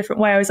in such a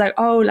different way. I was like,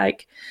 oh,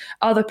 like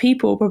other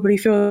people probably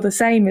feel the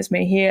same as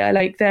me here.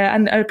 Like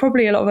and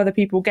probably a lot of other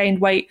people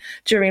gained weight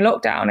during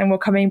lockdown and were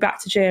coming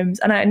back to gyms.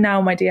 And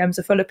now my DMs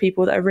are full of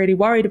people that are really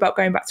worried about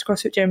going back to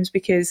CrossFit gyms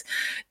because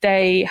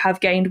they have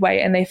gained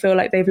weight and they feel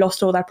like they've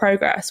lost all their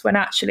progress, when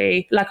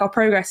actually like our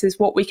progress is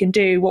what we can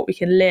do, what we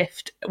can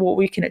lift, what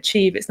we can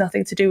achieve. It's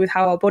nothing to do with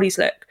how our bodies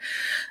look.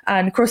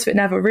 And CrossFit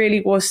never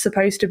really was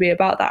supposed to be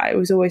about that. It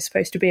was always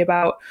supposed to be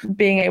about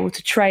being able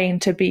to train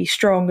to be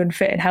strong and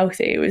fit and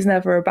healthy. It was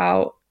never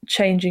about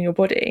changing your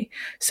body.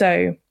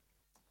 So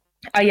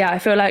I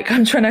feel like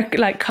I'm trying to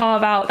like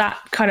carve out that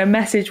kind of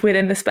message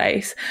within the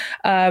space,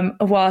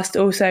 whilst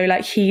also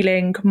like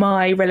healing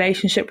my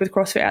relationship with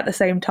CrossFit at the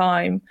same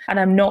time. And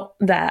I'm not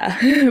there,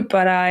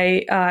 but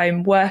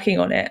I'm working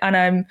on it, and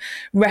I'm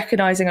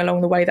recognizing along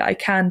the way that I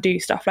can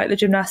do stuff like the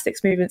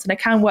gymnastics movements, and I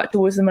can work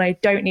towards them, and I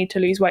don't need to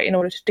lose weight in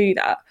order to do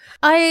that.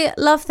 I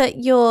love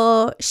that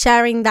you're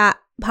sharing that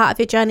part of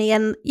your journey.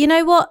 And you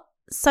know what?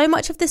 So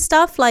much of this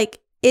stuff, like,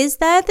 is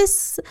there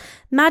this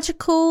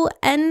magical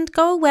end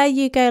goal where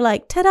you go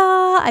like,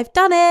 ta-da, I've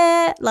done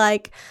it,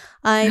 like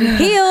I'm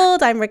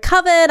healed, I'm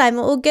recovered, I'm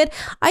all good?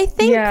 I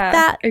think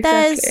that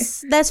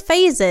exactly. there's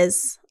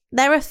phases.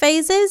 There are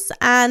phases,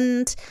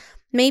 and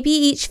maybe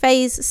each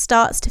phase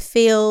starts to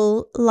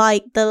feel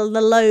like the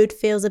load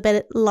feels a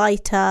bit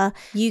lighter.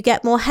 You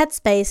get more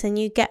headspace and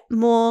you get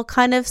more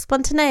kind of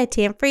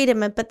spontaneity and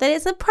freedom, but then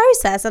it's a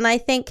process. And I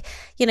think,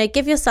 you know,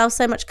 give yourself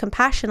so much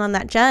compassion on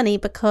that journey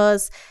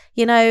because,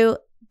 you know,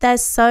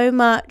 there's so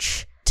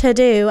much to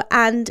do.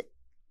 And,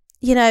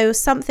 you know,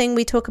 something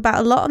we talk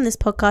about a lot on this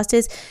podcast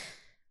is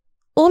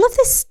all of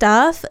this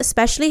stuff,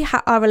 especially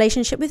our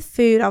relationship with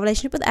food, our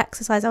relationship with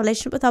exercise, our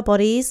relationship with our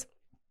bodies,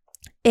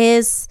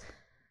 is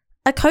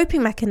a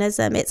coping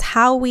mechanism. It's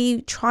how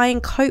we try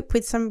and cope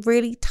with some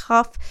really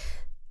tough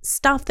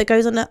stuff that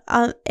goes on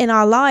in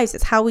our lives.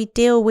 It's how we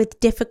deal with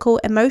difficult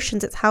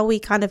emotions. It's how we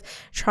kind of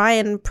try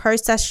and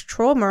process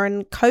trauma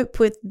and cope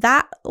with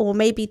that, or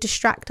maybe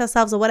distract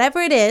ourselves or whatever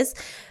it is.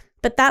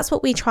 But that's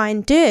what we try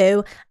and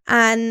do.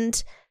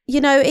 And,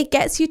 you know, it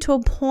gets you to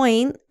a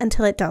point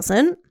until it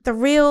doesn't. The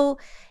real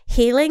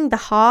healing, the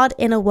hard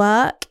inner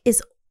work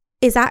is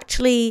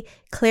actually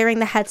clearing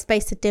the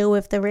headspace to deal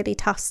with the really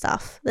tough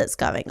stuff that's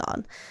going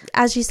on.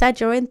 As you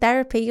said, you're in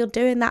therapy, you're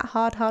doing that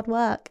hard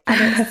work,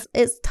 and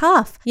it's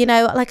tough. You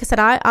know, like I said,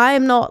 I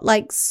am not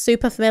like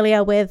super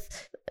familiar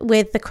with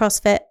the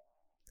CrossFit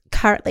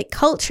currently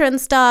culture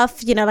and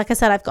stuff. You know, like I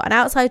said, I've got an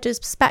outsider's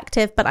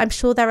perspective, but I'm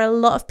sure there are a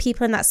lot of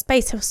people in that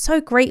space who are so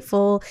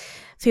grateful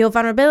for your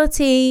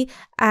vulnerability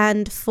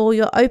and for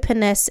your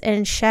openness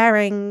in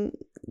sharing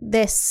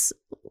this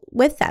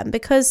with them,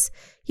 because,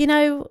 you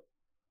know,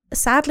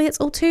 sadly, it's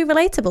all too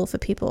relatable for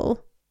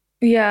people.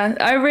 Yeah,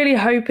 I really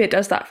hope it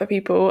does that for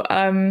people.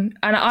 And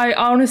I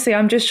honestly,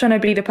 I'm just trying to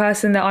be the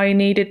person that I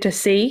needed to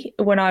see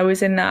when I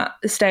was in that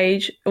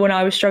stage, when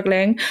I was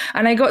struggling.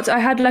 And I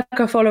had like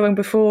a following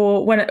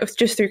before, when it was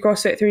just through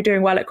CrossFit, through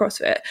doing well at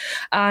CrossFit.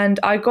 And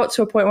I got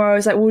to a point where I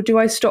was like, well, do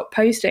I stop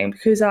posting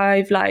because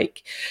I've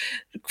like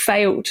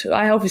failed?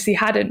 I obviously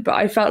hadn't, but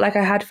I felt like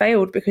I had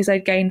failed because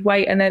I'd gained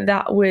weight, and then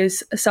that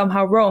was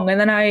somehow wrong. And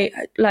then I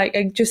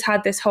just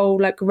had this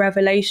whole like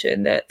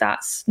revelation that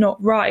that's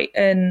not right.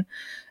 And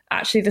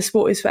actually the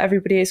sport is for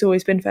everybody. It's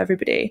always been for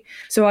everybody.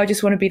 So I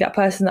just want to be that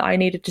person that I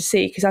needed to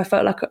see, because I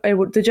felt like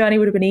the journey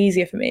would have been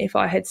easier for me if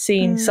I had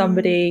seen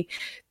somebody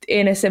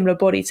in a similar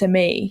body to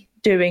me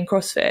doing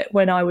CrossFit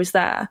when I was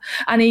there.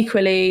 And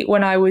equally,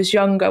 when I was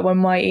younger, when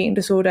my eating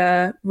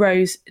disorder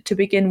rose to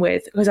begin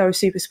with, because I was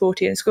super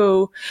sporty in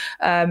school,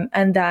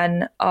 and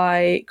then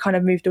I kind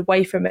of moved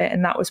away from it,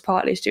 and that was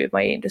partly to do with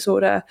my eating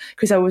disorder,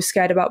 because I was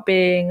scared about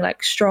being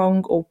like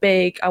strong or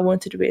big. I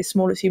wanted to be as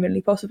small as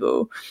humanly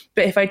possible.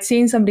 But if I'd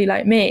seen somebody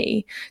like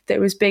me that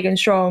was big and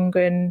strong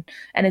and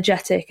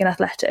energetic and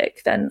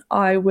athletic, then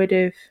I would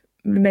have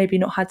maybe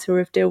not had to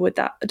have dealt with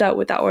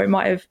that, or it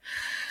might have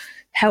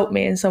help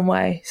me in some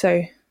way.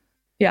 So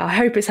yeah, I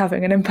hope it's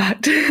having an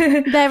impact.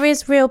 There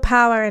is real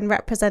power in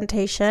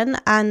representation,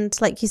 and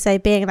like you say,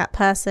 being that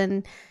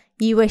person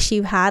you wish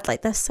you had.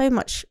 Like, there's so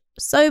much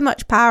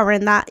power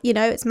in that. You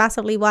know, it's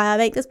massively why I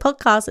make this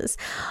podcast. It's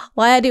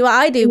why I do what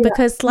I do,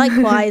 because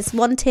likewise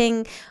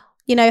wanting,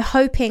 you know,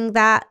 hoping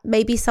that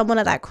maybe someone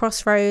at that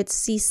crossroads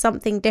sees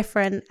something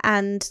different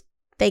and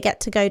they get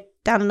to go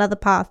down another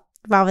path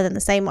rather than the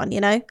same one,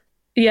 you know?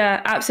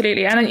 Yeah,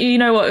 absolutely. And you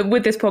know what,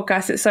 with this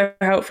podcast, it's so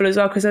helpful as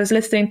well, because I was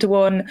listening to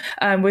one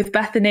with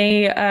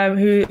Bethany, who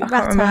I can't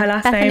remember her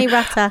last name. Bethany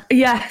Rutter.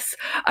 Yes,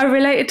 I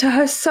related to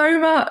her so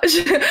much.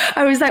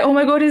 I was like, oh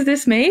my God, is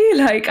this me?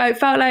 Like, I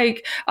felt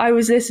like I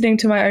was listening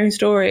to my own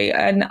story,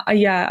 and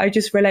I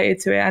just related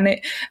to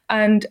it.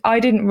 And I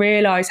didn't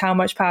realize how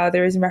much power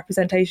there is in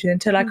representation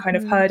until I kind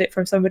of heard it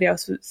from somebody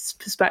else's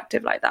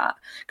perspective like that,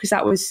 because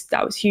that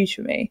was huge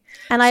for me.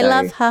 And I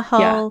love her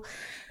whole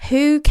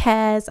who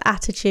cares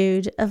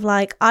attitude of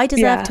like, I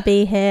deserve to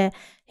be here.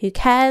 Who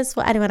cares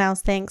what anyone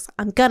else thinks?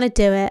 I'm going to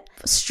do it.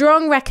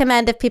 Strong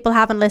recommend, if people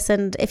haven't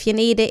listened, if you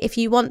need it, if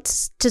you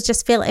want to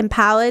just feel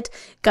empowered,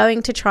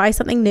 going to try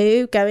something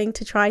new, going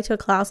to try to a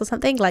class or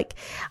something, like,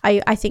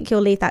 I think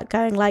you'll leave that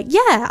going like,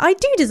 yeah, I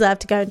do deserve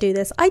to go and do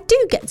this. I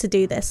do get to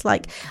do this.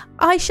 Like,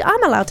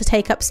 I'm allowed to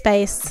take up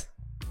space.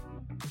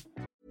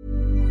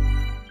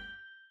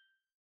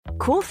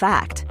 Cool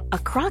fact, a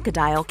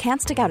crocodile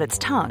can't stick out its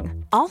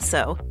tongue.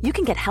 Also, you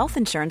can get health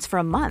insurance for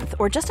a month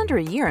or just under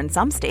a year in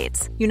some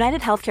states.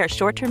 United Healthcare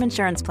short-term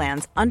insurance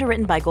plans,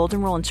 underwritten by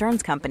Golden Rule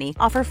Insurance Company,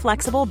 offer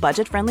flexible,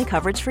 budget-friendly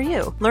coverage for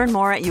you. Learn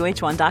more at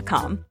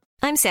uh1.com.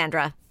 I'm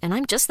Sandra, and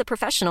I'm just the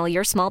professional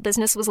your small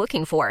business was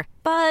looking for.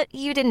 But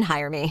you didn't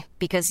hire me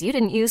because you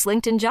didn't use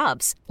LinkedIn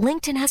Jobs.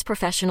 LinkedIn has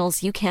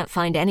professionals you can't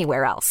find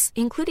anywhere else,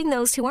 including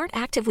those who aren't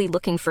actively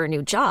looking for a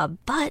new job,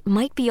 but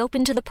might be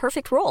open to the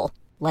perfect role,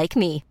 like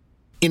me.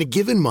 In a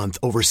given month,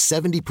 over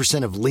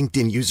 70% of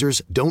LinkedIn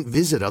users don't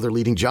visit other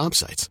leading job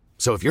sites.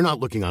 So if you're not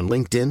looking on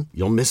LinkedIn,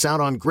 you'll miss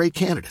out on great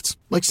candidates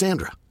like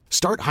Sandra.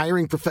 Start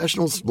hiring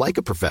professionals like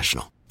a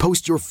professional.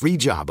 Post your free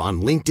job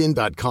on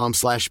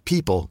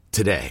linkedin.com/people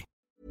today.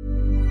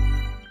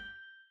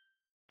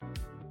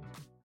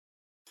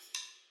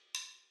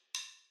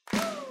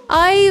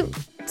 I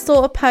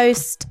saw a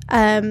post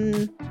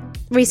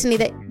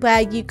recently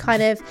where you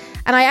kind of,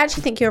 and I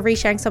actually think you're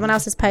resharing someone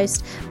else's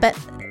post, but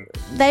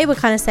they were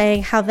kind of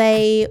saying how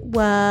they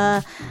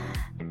were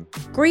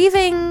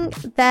grieving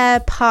their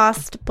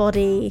past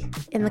body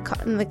in the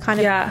kind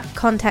of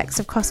context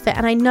of CrossFit.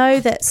 And I know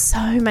that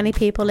so many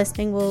people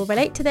listening will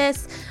relate to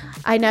this.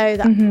 I know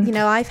that, you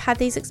know, I've had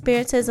these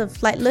experiences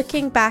of like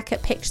looking back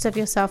at pictures of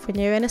yourself when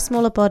you're in a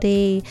smaller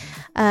body,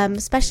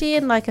 especially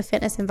in like a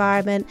fitness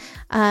environment.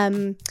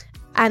 And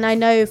I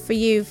know for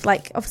you,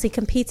 like obviously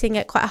competing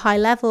at quite a high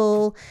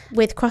level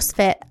with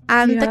CrossFit,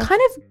 and the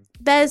kind of,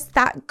 there's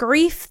that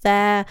grief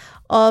there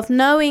of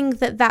knowing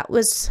that that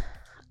was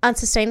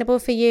unsustainable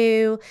for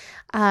you.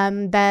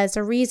 There's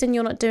a reason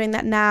you're not doing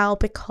that now,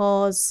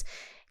 because,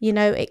 you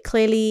know,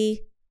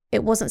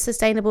 it wasn't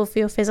sustainable for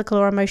your physical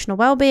or emotional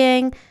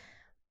well-being.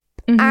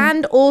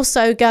 And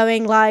also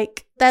going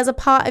like, there's a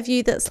part of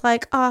you that's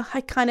like, oh,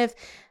 I kind of,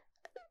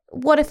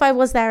 what if I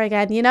was there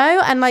again, you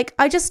know? And like,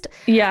 I just,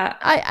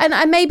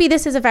 and maybe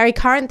this is a very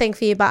current thing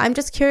for you, but I'm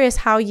just curious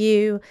how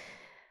you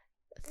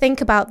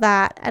think about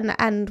that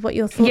and what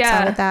your thoughts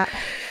are with that.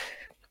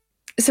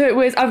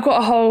 So I've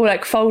got a whole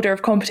like folder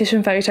of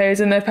competition photos,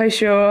 and the post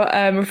you're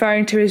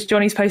referring to is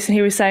Johnny's post, and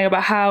he was saying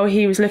about how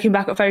he was looking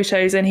back at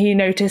photos and he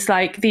noticed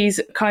like these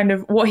kind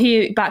of what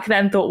he back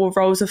then thought were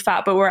rolls of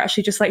fat, but were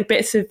actually just like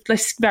bits of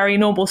like very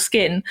normal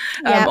skin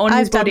on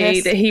his body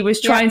that he was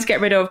trying to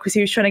get rid of, because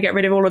he was trying to get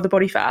rid of all of the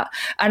body fat.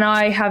 And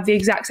I have the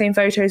exact same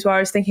photos where I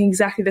was thinking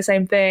exactly the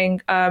same thing.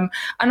 And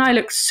I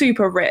look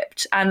super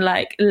ripped and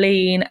like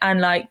lean, and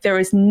like there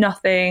is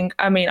nothing,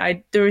 I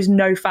mean, there is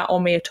no fat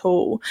on me at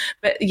all.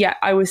 But yeah,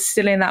 I was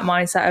still in that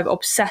mindset of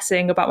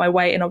obsessing about my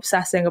weight and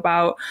obsessing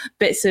about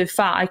bits of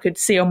fat I could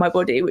see on my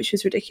body, which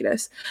was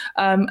ridiculous.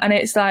 And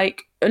it's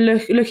like,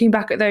 looking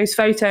back at those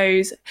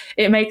photos,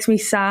 it makes me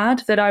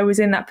sad that I was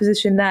in that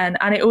position then.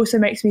 And it also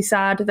makes me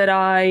sad that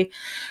I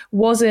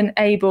wasn't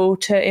able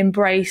to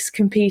embrace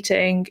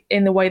competing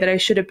in the way that I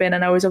should have been.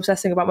 And I was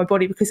obsessing about my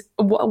body, because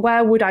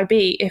where would I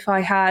be if I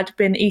had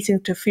been eating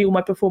to fuel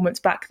my performance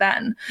back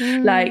then?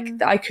 Like,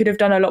 I could have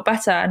done a lot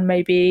better, and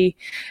maybe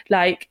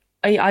like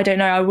I don't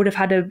know, I would have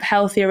had a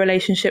healthier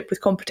relationship with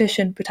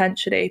competition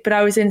potentially, but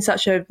I was in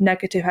such a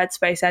negative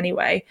headspace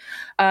anyway.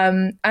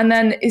 And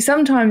then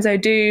sometimes I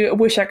do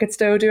wish I could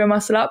still do a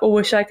muscle up, or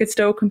wish I could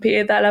still compete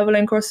at that level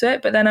in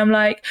CrossFit. But then I'm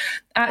like,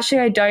 actually,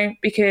 I don't,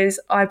 because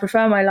I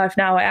prefer my life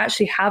now. I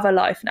actually have a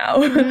life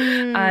now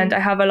and I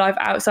have a life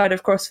outside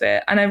of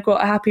CrossFit, and I've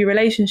got a happy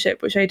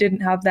relationship, which I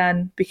didn't have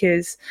then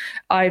because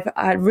I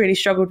really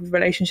struggled with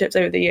relationships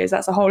over the years.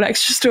 That's a whole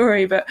extra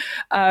story. But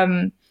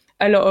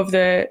a lot of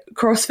the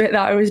CrossFit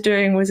that I was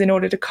doing was in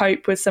order to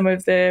cope with some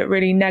of the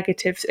really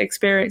negative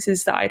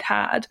experiences that I'd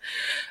had.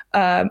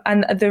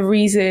 And the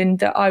reason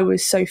that I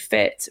was so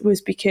fit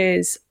was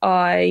because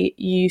I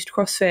used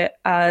CrossFit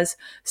as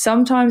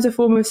sometimes a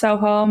form of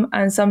self-harm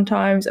and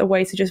sometimes a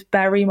way to just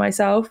bury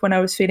myself when I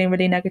was feeling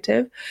really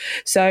negative.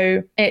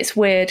 So it's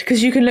weird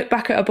because you can look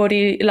back at a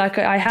body like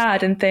I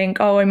had and think,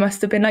 oh, I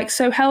must have been like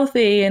so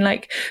healthy and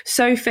like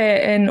so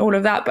fit and all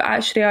of that. But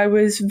actually I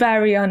was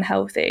very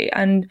unhealthy,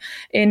 and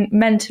in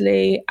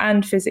mentally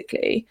and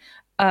physically.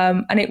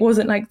 And it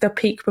wasn't like the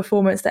peak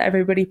performance that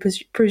everybody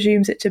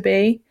presumes it to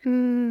be.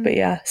 But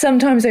yeah,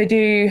 sometimes I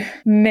do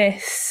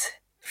miss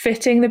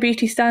fitting the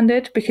beauty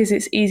standard because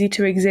it's easy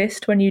to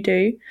exist when you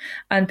do,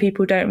 and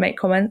people don't make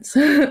comments,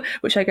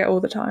 which I get all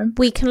the time.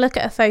 We can look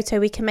at a photo,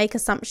 we can make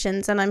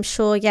assumptions, and I'm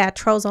sure,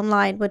 trolls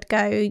online would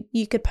go,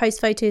 you could post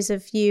photos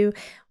of you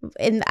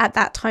at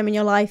that time in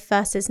your life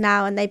versus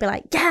now, and they'd be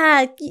like,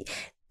 yeah,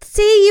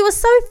 see, you were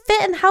so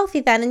fit and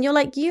healthy then. And you're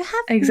like, you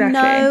have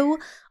no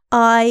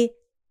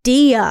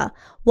idea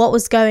what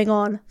was going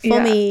on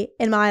for me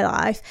in my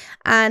life.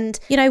 And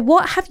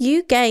what have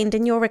you gained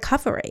in your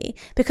recovery?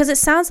 Because it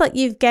sounds like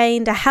you've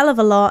gained a hell of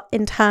a lot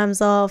in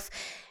terms of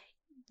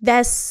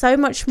there's so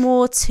much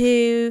more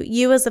to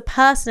you as a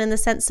person, in the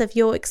sense of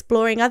you're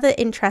exploring other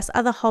interests,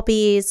 other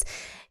hobbies,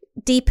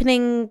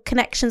 deepening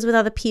connections with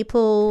other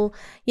people.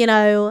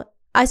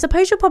 I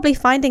suppose you're probably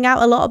finding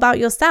out a lot about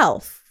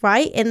yourself,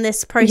 right, in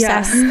this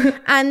process.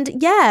 And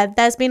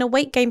there's been a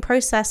weight gain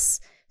process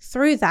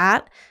through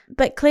that,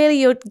 but clearly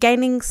you're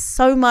gaining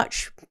so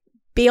much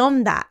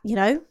beyond that,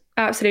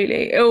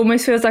 Absolutely. It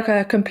almost feels like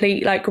a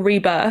complete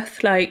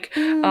rebirth.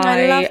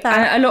 I love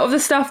that. A lot of the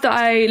stuff that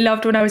I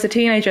loved when I was a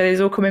teenager is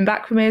all coming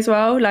back for me as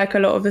well. Like a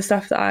lot of the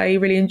stuff that I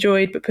really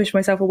enjoyed but pushed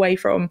myself away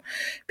from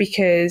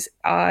because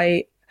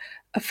I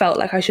felt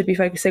like I should be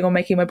focusing on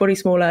making my body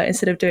smaller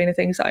instead of doing the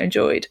things that I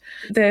enjoyed.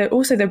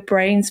 Also the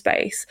brain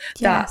space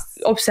that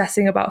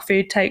obsessing about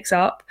food takes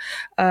up,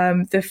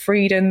 the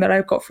freedom that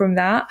I've got from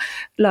that.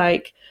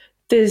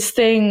 There's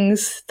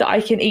things that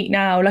I can eat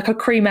now, like a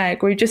cream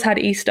egg. We've just had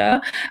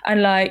Easter,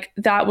 and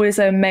that was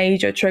a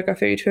major trigger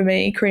food for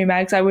me, cream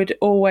eggs. I would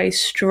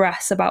always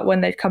stress about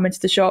when they'd come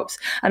into the shops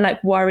and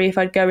worry if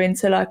I'd go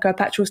into a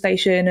petrol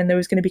station and there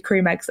was going to be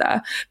cream eggs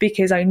there,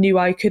 because I knew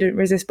I couldn't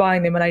resist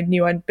buying them and I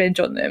knew I'd binge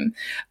on them,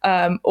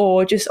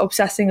 or just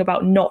obsessing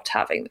about not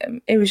having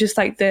them. It was just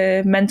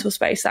the mental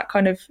space that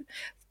kind of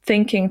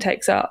thinking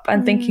takes up,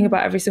 and thinking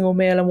about every single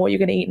meal and what you're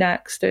going to eat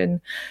next and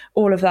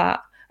all of that.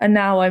 And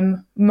now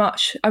I'm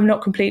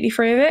not completely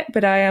free of it,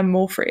 but I am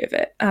more free of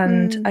it.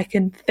 And I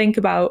can think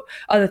about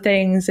other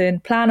things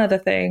and plan other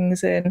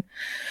things and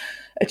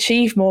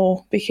achieve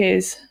more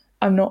because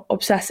I'm not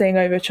obsessing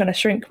over trying to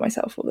shrink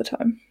myself all the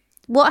time.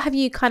 What have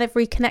you kind of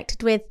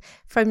reconnected with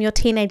from your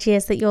teenage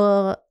years that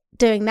you're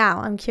doing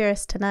now? I'm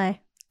curious to know.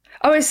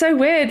 Oh, it's so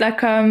weird.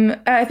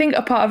 I think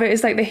a part of it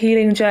is the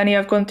healing journey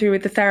I've gone through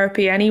with the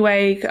therapy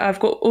anyway. I've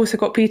also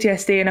got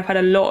PTSD, and I've had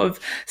a lot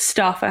of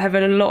stuff. I have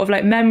had a lot of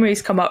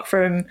memories come up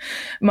from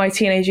my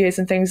teenage years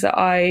and things that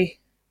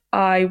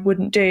I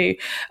wouldn't do.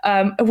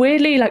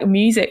 Weirdly,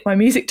 music, my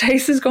music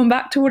taste has gone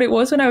back to what it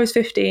was when I was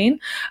 15.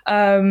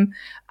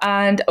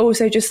 And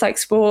also just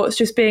sports,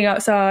 just being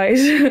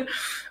outside.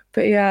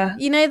 But yeah.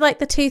 The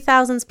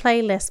 2000s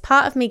playlist,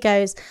 part of me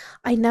goes,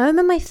 I know I'm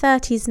in my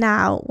 30s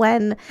now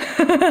when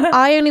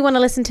I only want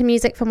to listen to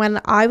music from when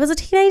I was a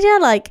teenager,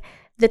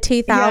 the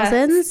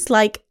 2000s.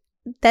 Yes.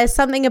 There's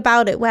something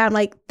about it where I'm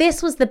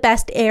this was the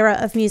best era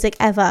of music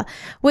ever,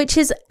 which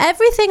is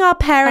everything our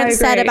parents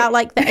said about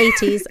the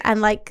 80s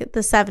and the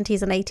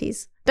 70s and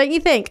 80s. Don't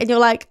you think? And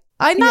you're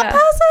I'm that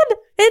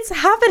person. It's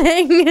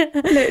happening.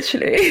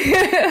 Literally.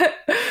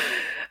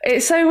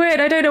 It's so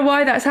weird. I don't know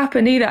why that's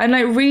happened either.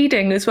 And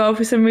reading as well,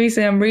 for some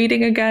reason I'm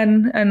reading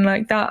again, and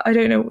that I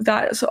don't know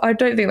that. So I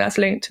don't think that's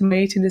linked to my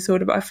eating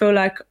disorder, but I feel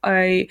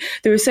there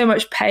was so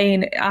much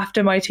pain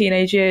after my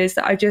teenage years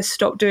that I just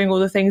stopped doing all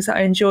the things that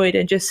I enjoyed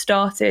and just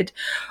started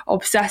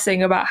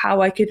obsessing about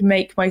how I could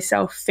make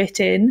myself fit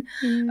in,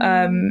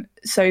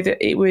 so that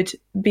it would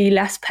be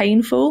less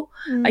painful,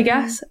 I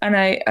guess.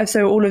 And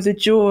so all of the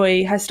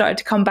joy has started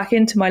to come back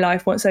into my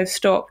life once I've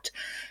stopped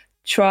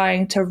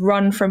trying to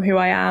run from who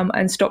I am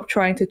and stop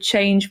trying to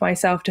change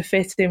myself to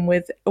fit in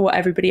with what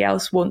everybody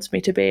else wants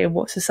me to be and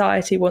what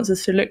society wants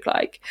us to look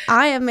like.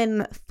 I am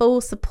in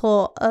full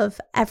support of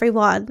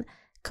everyone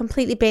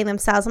completely being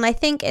themselves, and I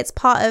think it's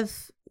part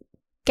of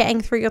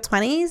getting through your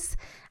 20s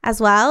as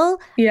well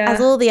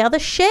as all the other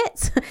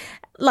shit.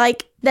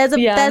 Like there's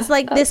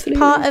like absolutely. this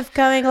part of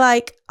going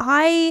like,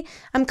 I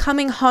am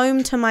coming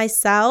home to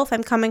myself.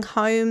 I'm coming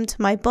home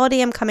to my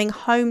body. I'm coming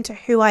home to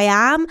who I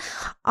am.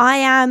 I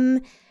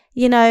am,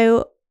 you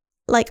know,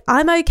 like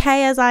I'm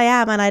okay as I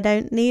am, and I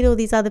don't need all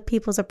these other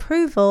people's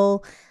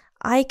approval.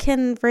 I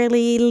can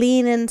really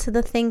lean into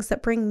the things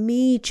that bring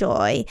me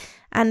joy.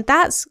 And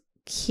that's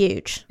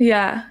huge.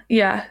 Yeah,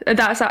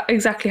 that's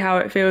exactly how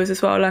it feels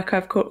as well. Like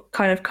I've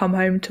kind of come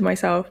home to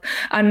myself,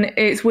 and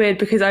it's weird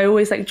because I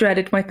always like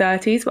dreaded my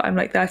 30s, but I'm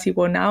like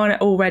 31 now, and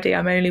already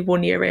I'm only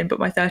 1 year in, but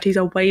my 30s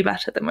are way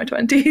better than my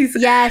 20s.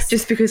 Yes.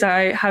 Just because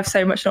I have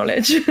so much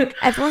knowledge.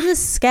 Everyone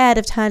is scared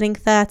of turning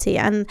 30,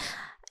 and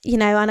you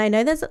know, and I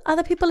know there's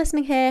other people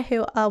listening here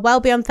who are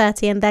well beyond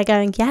 30 and they're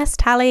going, yes,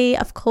 Tally,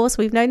 of course,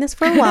 we've known this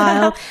for a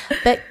while.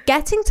 But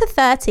getting to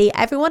 30,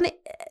 everyone,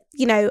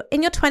 you know,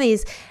 in your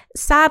 20s,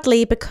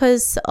 sadly,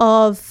 because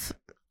of,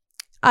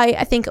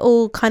 I think it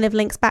all kind of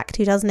links back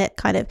to, doesn't it,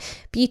 kind of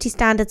beauty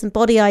standards and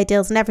body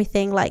ideals and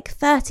everything. Like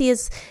 30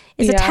 is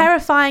a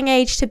terrifying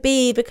age to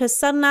be, because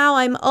somehow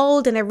I'm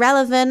old and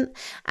irrelevant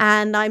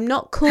and I'm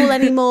not cool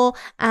anymore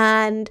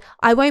and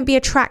I won't be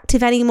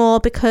attractive anymore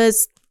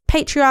because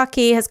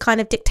patriarchy has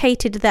kind of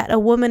dictated that a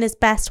woman is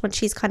best when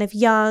she's kind of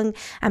young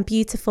and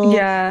beautiful.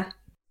 Yeah.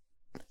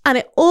 And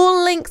it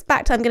all links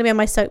back to, I'm going to be on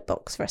my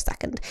soapbox for a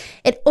second.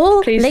 It all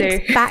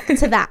links back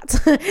to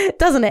that,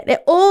 doesn't it?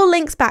 It all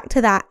links back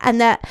to that. And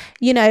that,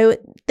 you know,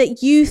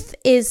 that youth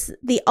is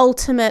the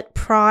ultimate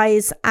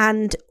prize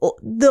and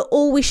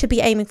all we should be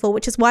aiming for,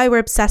 which is why we're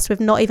obsessed with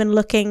not even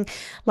looking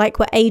like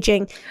we're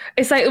aging.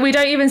 It's like we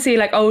don't even see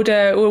like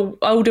older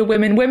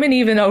women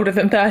even older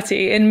than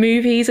 30 in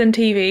movies and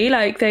TV.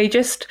 Like they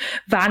just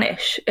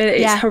vanish.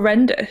 It's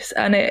horrendous.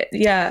 And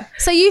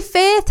So you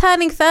fear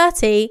turning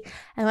 30,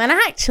 and when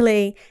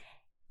actually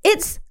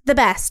it's the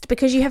best,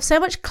 because you have so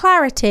much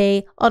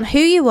clarity on who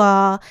you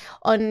are,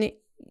 on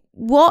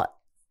what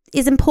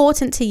is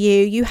important to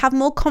you. You have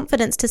more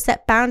confidence to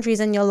set boundaries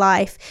in your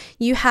life.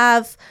 You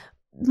have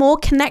more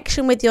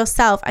connection with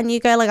yourself, and you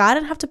go like, I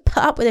don't have to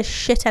put up with this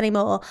shit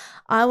anymore.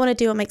 I want to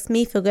do what makes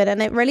me feel good.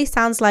 And it really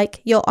sounds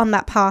like you're on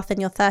that path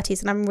in your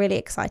 30s, and I'm really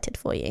excited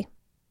for you.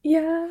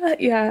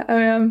 Yeah,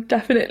 I am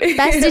definitely.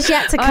 Best is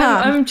yet to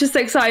come. I'm just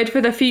excited for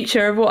the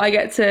future of what I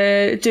get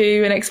to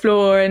do and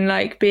explore, and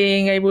like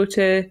being able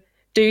to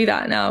do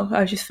that now.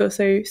 I just feel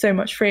so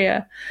much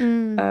freer.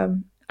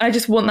 I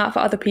just want that for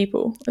other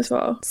people as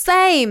well.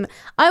 Same.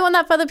 I want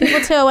that for other people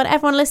too. I want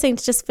everyone listening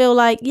to just feel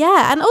like,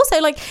 yeah. And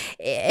also like,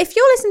 if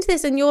you're listening to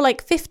this and you're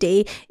like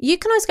 50, you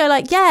can always go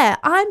like, yeah,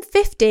 I'm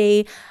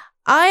 50.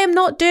 I am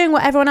not doing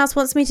what everyone else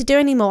wants me to do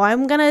anymore.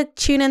 I'm going to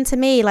tune into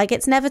me. Like,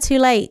 it's never too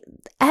late,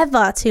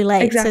 ever too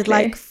late to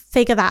like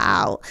figure that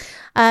out.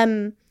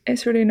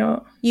 It's really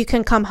not. You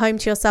can come home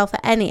to yourself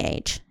at any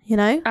age, you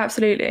know?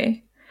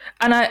 Absolutely.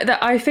 And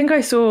I think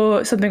I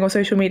saw something on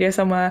social media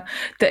somewhere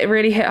that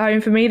really hit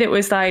home for me. That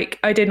was like,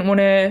 I didn't want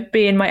to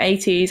be in my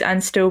 80s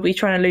and still be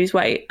trying to lose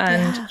weight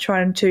and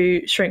trying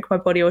to shrink my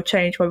body or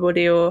change my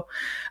body. And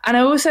I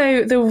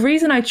also, the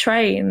reason I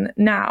train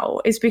now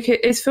is because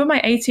it's for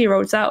my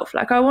 80-year-old self.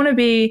 Like, I want to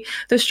be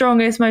the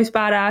strongest, most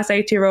badass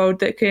 80-year-old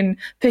that can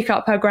pick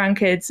up her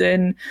grandkids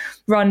and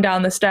run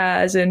down the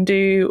stairs and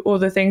do all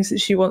the things that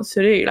she wants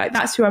to do. Like,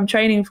 that's who I'm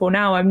training for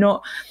now. I'm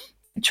not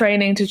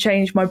training to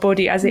change my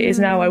body as it is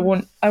now. I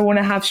want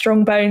to have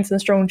strong bones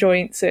and strong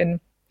joints and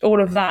all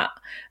of that,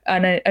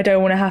 and I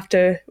don't want to have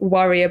to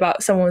worry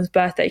about someone's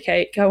birthday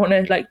cake. I want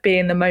to like be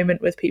in the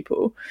moment with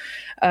people,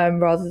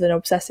 rather than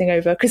obsessing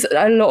over, because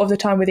a lot of the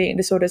time with eating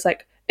disorders,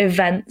 like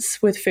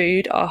events with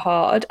food are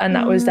hard, and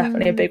that was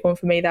definitely a big one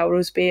for me. That would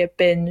always be a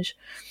binge.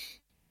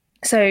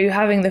 So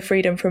having the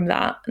freedom from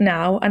that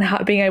now,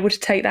 and being able to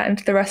take that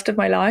into the rest of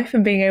my life,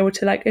 and being able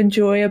to like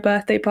enjoy a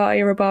birthday party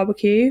or a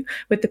barbecue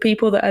with the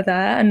people that are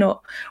there, and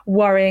not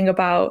worrying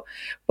about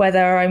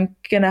whether I'm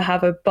going to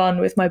have a bun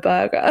with my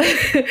burger.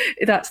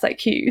 That's like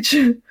huge.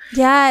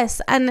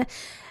 Yes. And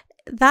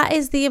that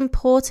is the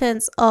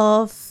importance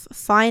of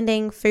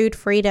finding food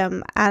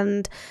freedom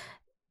and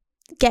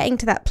getting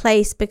to that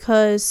place,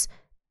 because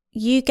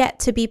you get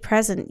to be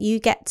present. You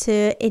get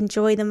to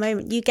enjoy the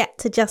moment. You get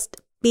to just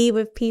be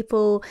with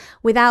people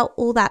without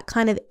all that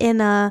kind of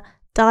inner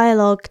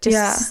dialogue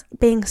just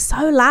being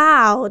so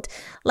loud.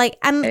 Like,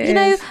 and you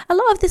know, a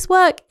lot of this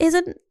work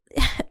isn't,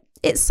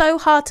 it's so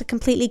hard to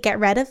completely get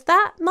rid of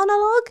that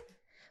monologue,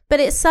 but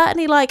it's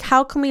certainly like,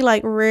 how can we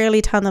like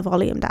really turn the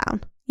volume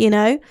down, you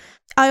know?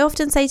 I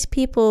often say to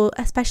people,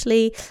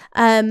 especially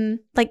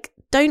like,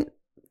 don't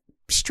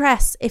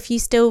stress if you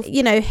still,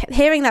 you know,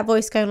 hearing that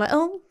voice going like,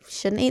 oh,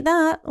 shouldn't eat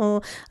that,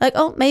 or like,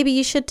 oh, maybe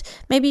you should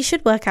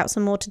work out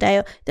some more today,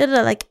 or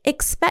like,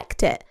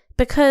 expect it,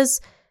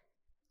 because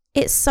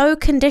it's so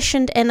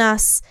conditioned in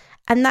us.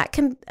 And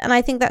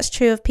I think that's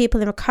true of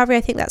people in recovery.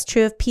 I think that's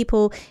true of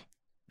people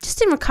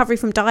just in recovery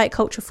from diet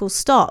culture, full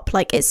stop.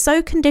 Like, it's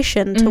so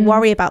conditioned to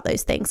worry about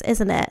those things,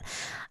 isn't it?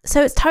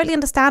 So it's totally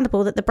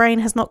understandable that the brain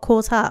has not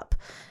caught up,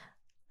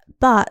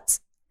 but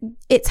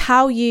it's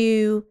how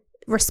you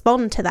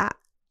respond to that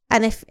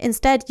And if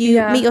instead you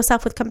meet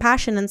yourself with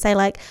compassion and say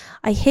like,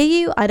 I hear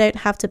you, I don't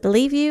have to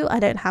believe you, I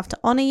don't have to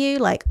honor you,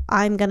 like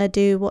I'm going to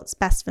do what's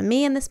best for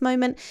me in this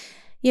moment.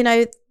 You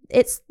know,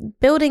 it's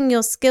building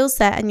your skill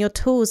set and your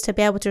tools to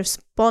be able to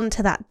respond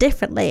to that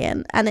differently.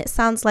 And it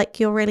sounds like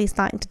you're really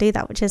starting to do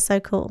that, which is so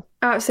cool.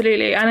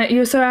 Absolutely. And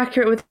you're so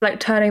accurate with like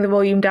turning the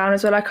volume down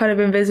as well. I kind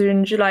of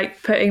envisioned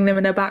like putting them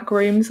in a back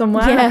room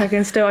somewhere. Yeah. Like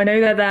I know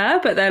they're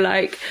there, but they're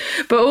like,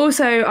 but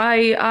also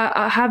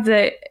I have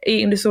the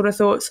eating disorder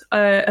thoughts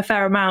a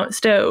fair amount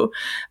still.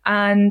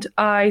 And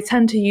I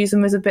tend to use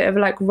them as a bit of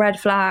like red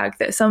flag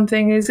that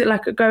something is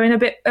like going a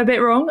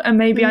bit wrong. And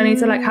maybe I need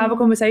to like have a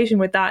conversation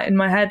with that in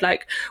my head.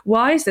 Like,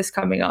 why is this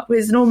coming up?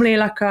 It's normally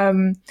like,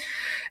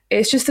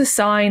 it's just a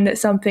sign that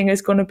something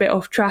has gone a bit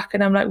off track.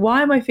 And I'm like,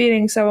 why am I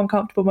feeling so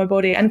uncomfortable in my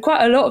body? And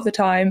quite a lot of the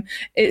time,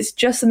 it's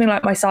just something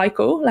like my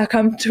cycle. Like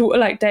I'm to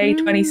like day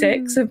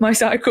 26 of my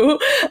cycle.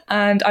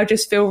 And I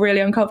just feel really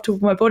uncomfortable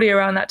with my body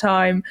around that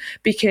time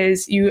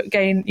because you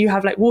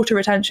have like water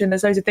retention.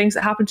 There's loads of things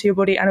that happen to your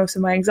body. And also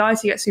my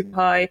anxiety gets super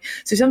high.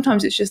 So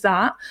sometimes it's just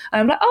that.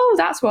 And I'm like, oh,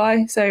 that's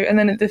why. So, and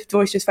then the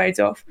voice just fades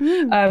off.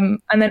 And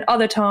then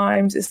other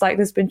times it's like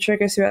there's been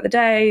triggers throughout the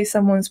day.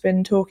 Someone's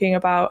been talking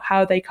about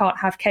how they can't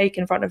have cake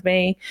in front of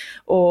me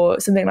or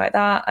something like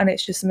that, and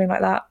it's just something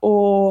like that.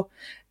 Or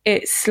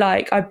it's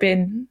like I've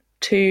been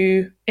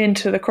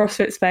into the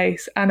CrossFit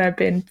space and I've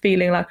been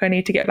feeling like I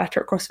need to get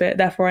better at CrossFit,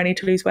 therefore I need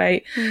to lose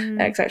weight,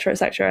 etc.,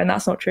 and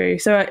that's not true.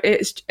 So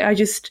I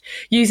just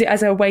use it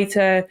as a way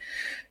to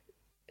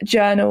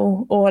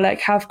journal or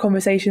like have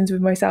conversations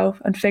with myself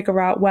and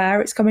figure out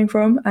where it's coming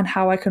from and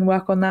how I can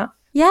work on that.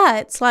 Yeah,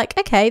 it's like,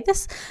 okay,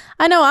 this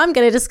I know I'm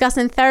going to discuss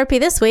in therapy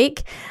this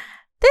week.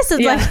 This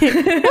is like,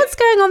 what's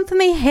going on for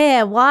me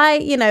here? Why,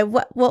 you know,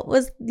 what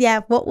was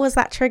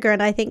that trigger?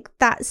 And I think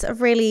that's a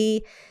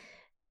really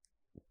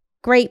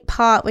great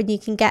part when you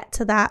can get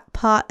to that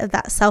part of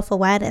that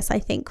self-awareness, I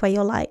think, where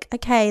you're like,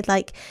 okay,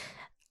 like,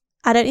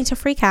 I don't need to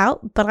freak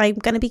out, but I'm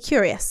going to be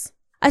curious.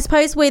 I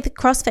suppose with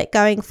CrossFit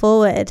going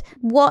forward,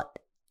 what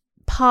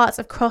parts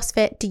of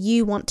CrossFit do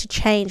you want to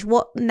change?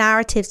 What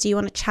narratives do you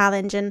want to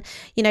challenge? And,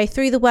 you know,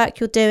 through the work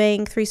you're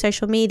doing, through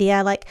social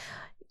media, like,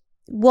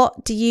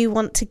 what do you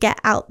want to get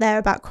out there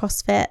about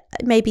CrossFit?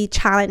 Maybe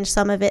challenge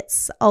some of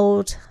its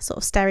old sort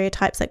of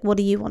stereotypes. Like, what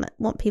do you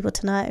want people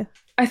to know?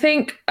 I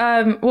think,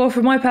 well,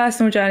 for my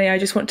personal journey, I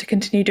just want to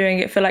continue doing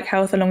it for like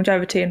health and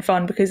longevity and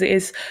fun because it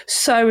is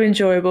so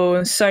enjoyable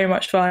and so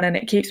much fun and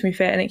it keeps me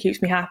fit and it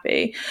keeps me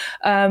happy.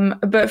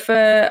 But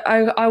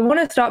I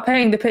want to start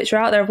painting the picture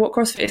out there of what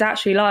CrossFit is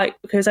actually like,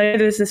 because I know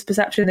there's this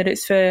perception that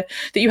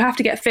that you have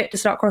to get fit to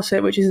start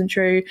CrossFit, which isn't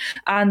true,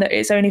 and that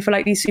it's only for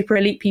like these super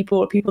elite people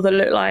or people that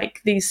look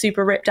like these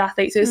super ripped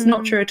athletes. It's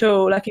not true at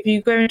all. Like if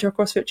you go into a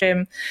CrossFit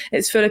gym,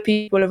 it's full of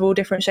people of all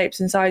different shapes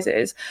and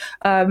sizes.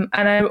 And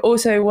I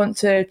also want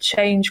to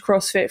change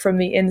CrossFit from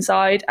the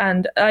inside,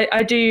 and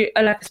I do,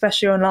 like,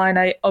 especially online,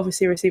 I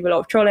obviously receive a lot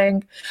of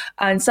trolling,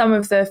 and some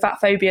of the fat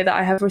phobia that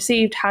I have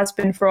received has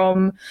been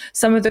from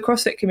some of the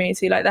CrossFit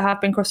community. Like there have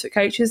been CrossFit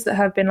coaches that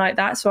have been like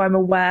that, so I'm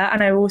aware.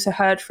 And I've also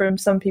heard from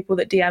some people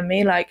that DM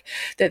me like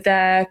that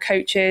their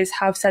coaches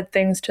have said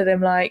things to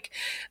them like,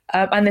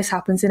 and this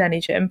happens in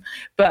any gym,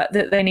 but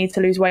that they need to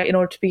lose weight in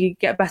order to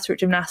get better at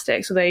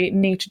gymnastics, or they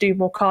need to do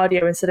more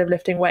cardio instead of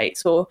lifting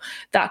weights, or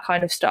that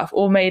kind of stuff,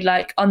 or made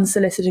like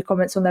unsolicited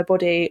comments on their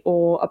body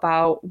or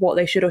about what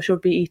they should or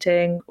should be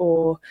eating,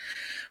 or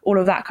all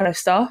of that kind of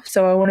stuff.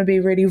 So I want to be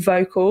really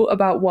vocal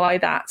about why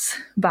that's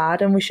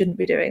bad and we shouldn't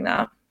be doing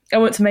that. I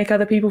want to make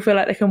other people feel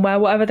like they can wear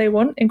whatever they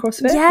want in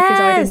CrossFit, because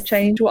I didn't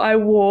change what I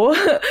wore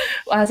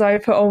as I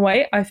put on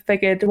weight. I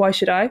figured, why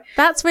should I?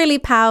 That's really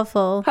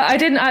powerful. I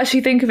didn't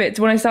actually think of it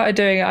when I started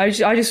doing it.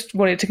 I just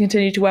wanted to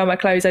continue to wear my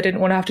clothes. I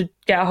didn't want to have to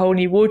get a whole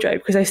new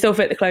wardrobe because I still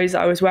fit the clothes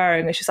that I was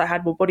wearing. It's just I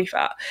had more body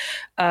fat.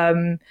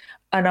 And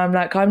I'm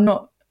like, I'm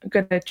not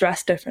going to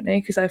dress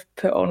differently because I've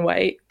put on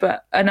weight.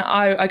 And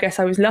I guess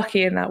I was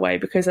lucky in that way,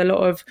 because a lot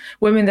of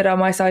women that are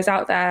my size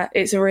out there,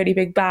 it's a really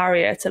big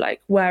barrier to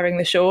like wearing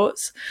the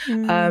shorts,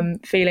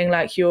 feeling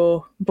like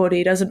your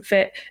body doesn't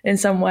fit in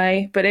some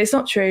way, but it's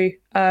not true.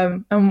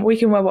 And we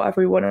can wear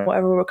whatever we want and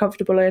whatever we're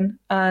comfortable in,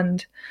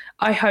 and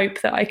I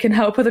hope that I can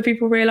help other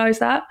people realize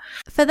that.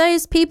 For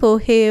those people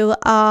who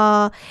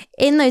are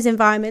in those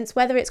environments,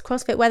 whether it's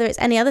CrossFit, whether it's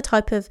any other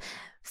type of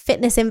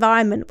fitness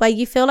environment where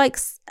you feel like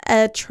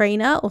a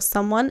trainer or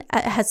someone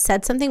has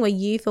said something where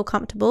you feel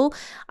comfortable,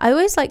 I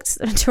always like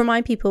to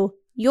remind people,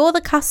 you're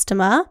the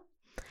customer.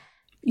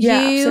 You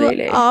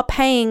absolutely are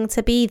paying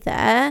to be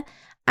there,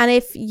 and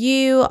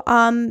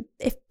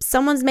if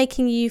someone's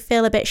making you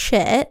feel a bit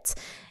shit,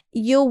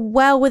 you're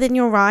well within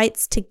your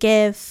rights to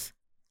give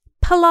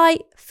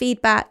polite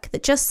feedback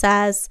that just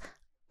says,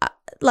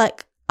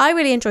 like, I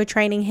really enjoy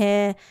training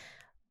here.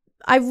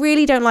 I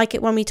really don't like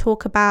it when we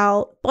talk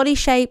about body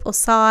shape or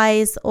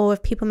size, or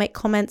if people make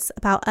comments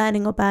about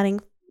earning or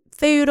burning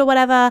food or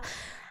whatever.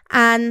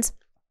 And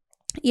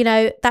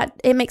that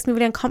it makes me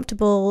really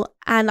uncomfortable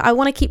and I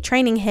want to keep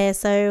training here.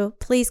 So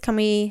please can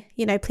we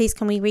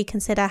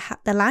reconsider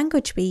the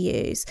language we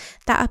use?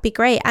 That would be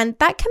great. And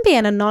that can be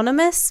an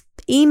anonymous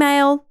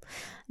email.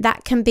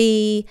 That can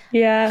be,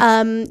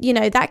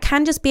 that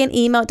can just be an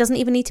email. It doesn't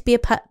even need to be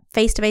a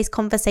face-to-face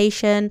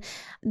conversation.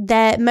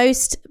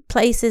 Most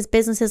places,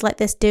 businesses like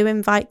this do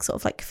invite sort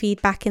of like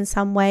feedback in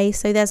some way.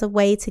 So there's a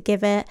way to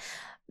give it.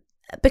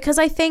 Because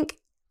I think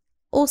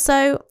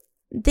also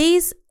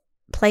these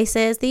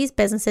places, these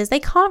businesses, they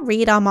can't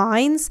read our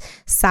minds,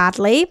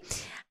 sadly.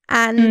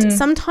 And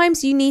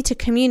sometimes you need to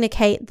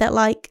communicate that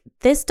like,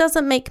 this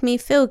doesn't make me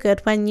feel good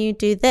when you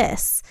do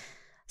this.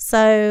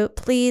 So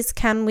please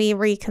can we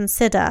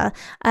reconsider?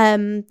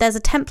 There's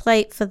a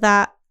template for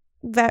that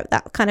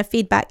kind of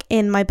feedback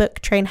in my book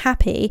Train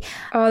Happy.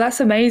 Oh,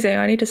 that's amazing.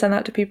 I need to send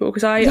that to people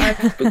because I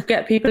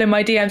get people in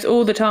my DMs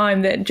all the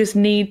time that just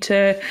need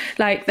to,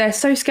 like, they're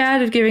so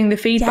scared of giving the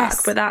feedback,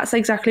 but that's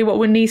exactly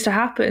what needs to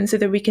happen so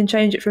that we can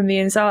change it from the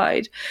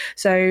inside.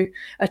 So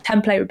a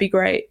template would be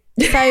great.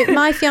 So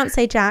my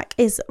fiance Jack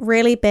is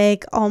really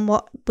big on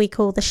what we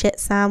call the shit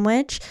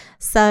sandwich.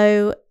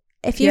 So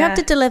if you have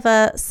to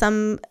deliver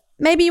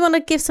maybe you want to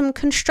give some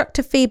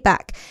constructive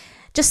feedback,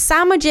 just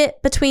sandwich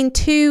it between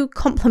two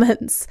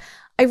compliments.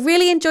 I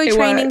really enjoy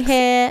training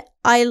here.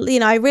 I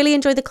really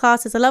enjoy the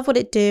classes. I love what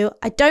it do.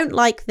 I don't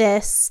like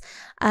this.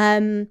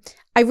 I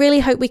really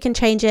hope we can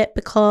change it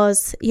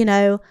because,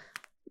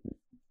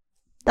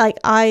 like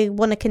I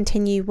want to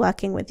continue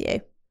working with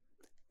you.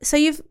 So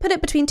you've put it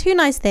between two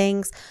nice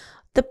things.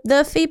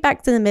 The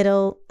feedback's in the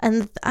middle.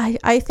 And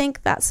I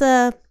think that's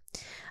a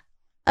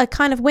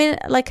kind of win,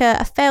 like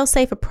a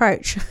fail-safe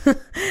approach.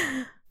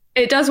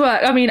 It does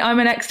work. I mean, I'm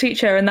an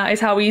ex-teacher and that is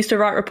how we used to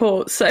write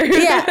reports. So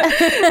yeah,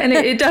 and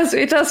it does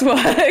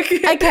work.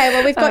 Okay,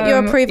 well, we've got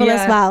your approval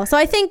as well. So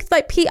I think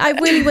like I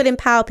really would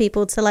empower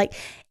people to like,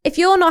 if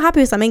you're not happy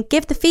with something,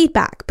 give the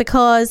feedback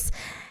because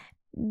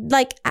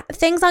like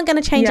things aren't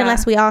going to change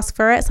unless we ask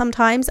for it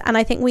sometimes. And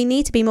I think we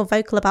need to be more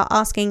vocal about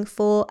asking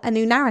for a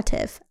new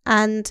narrative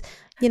and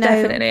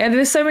definitely. And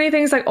there's so many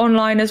things like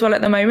online as well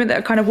at the moment that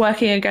are kind of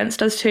working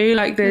against us too.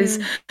 Like there's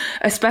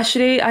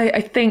especially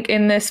I think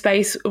in this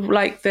space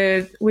like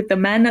with the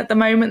men at the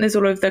moment, there's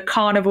all of the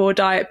carnivore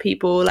diet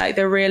people, like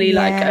they're really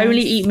like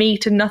only eat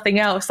meat and nothing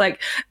else.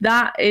 Like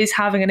that is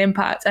having an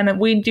impact and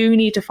we do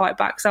need to fight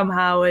back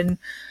somehow and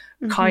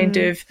kind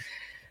of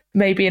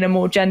maybe in a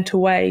more gentle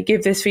way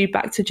give this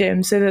feedback to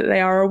gyms so that they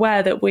are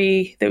aware that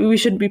we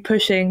shouldn't be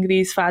pushing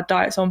these fad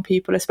diets on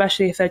people,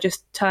 especially if they're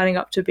just turning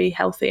up to be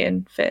healthy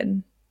and fit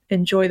and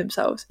enjoy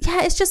themselves.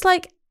 Yeah, it's just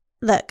like,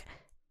 look,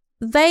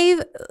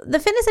 the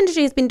fitness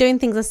industry has been doing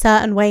things a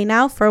certain way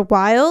now for a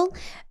while.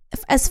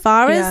 As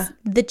far as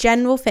the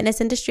general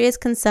fitness industry is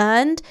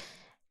concerned,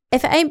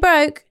 if it ain't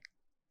broke,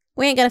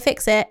 we ain't gonna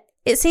fix it.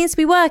 It seems to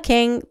be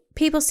working.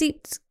 People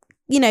keep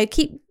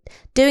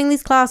doing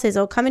these classes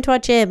or coming to our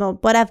gym or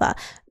whatever.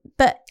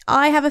 But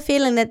I have a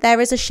feeling that there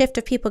is a shift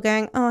of people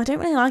going, oh, I don't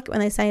really like it when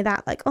they say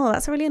that. Like, oh,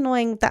 that's really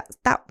annoying.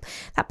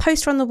 That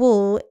poster on the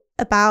wall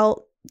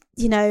about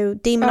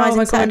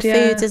demonizing certain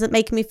foods isn't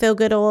making me feel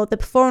good, or the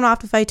before and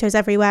after photos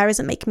everywhere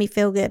isn't making me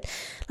feel good.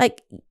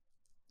 Like,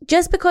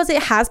 just because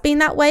it has been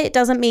that way, it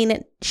doesn't mean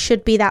it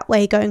should be that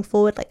way going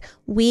forward. Like,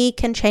 we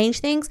can change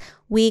things,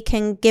 we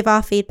can give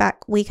our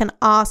feedback, we can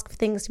ask for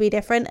things to be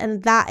different,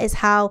 and that is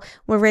how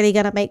we're really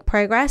going to make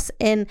progress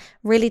in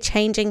really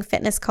changing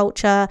fitness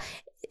culture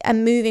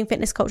and moving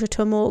fitness culture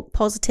to a more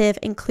positive,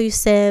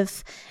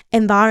 inclusive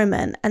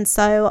environment. And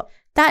so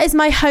that is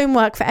my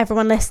homework for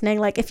everyone listening.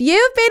 Like, if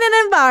you've been in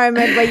an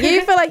environment where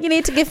you feel like you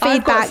need to give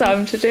feedback, I've got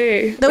some to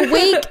do.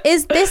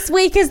 This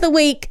week is the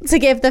week to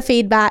give the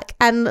feedback,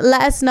 and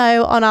let us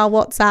know on our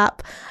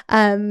WhatsApp,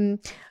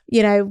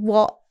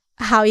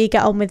 how you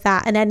get on with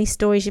that and any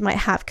stories you might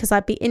have, because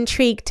I'd be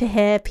intrigued to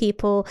hear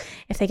people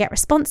if they get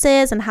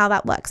responses and how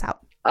that works out.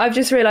 I've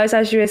just realised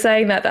as you were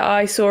saying that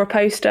I saw a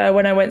poster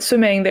when I went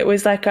swimming that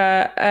was like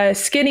a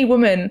skinny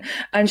woman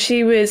and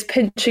she was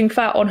pinching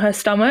fat on her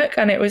stomach,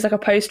 and it was like a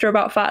poster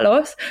about fat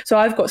loss. So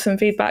I've got some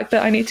feedback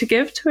that I need to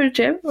give to a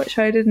gym, which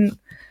I didn't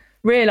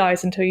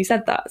realise until you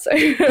said that. So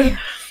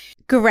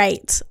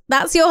great.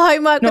 That's your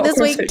homework for this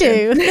week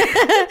too.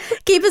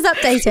 Keep us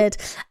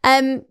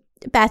updated.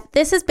 Beth,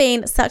 this has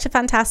been such a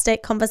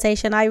fantastic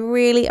conversation. I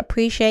really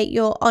appreciate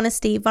your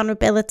honesty,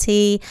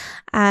 vulnerability,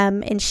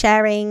 in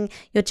sharing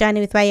your journey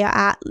with where you're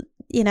at.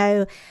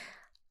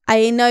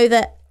 I know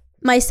that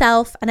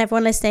myself and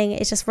everyone listening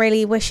is just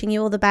really wishing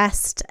you all the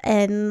best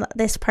in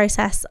this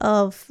process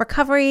of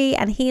recovery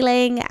and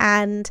healing.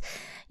 And,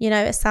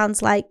 it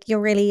sounds like you're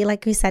really,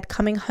 like we said,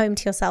 coming home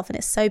to yourself, and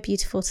it's so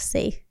beautiful to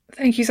see.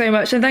 Thank you so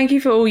much. And thank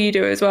you for all you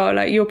do as well.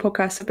 Like, your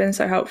podcasts have been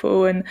so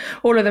helpful, and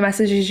all of the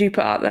messages you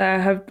put out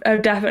there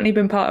have definitely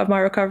been part of my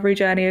recovery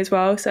journey as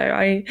well. So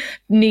I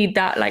need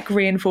that like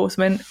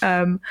reinforcement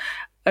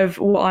of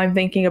what I'm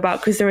thinking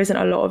about, because there isn't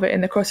a lot of it in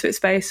the CrossFit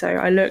space. So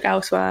I look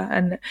elsewhere,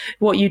 and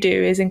what you do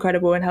is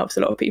incredible and helps a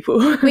lot of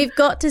people. We've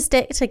got to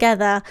stick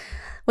together.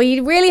 Well,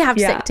 you really have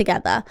to stick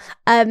together.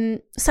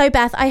 So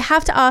Beth, I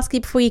have to ask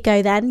you before you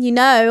go then,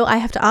 I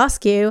have to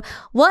ask you,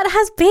 what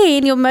has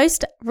been your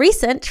most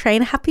recent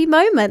Train Happy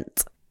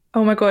moment?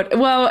 Oh my God.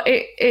 Well,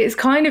 it's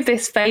kind of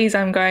this phase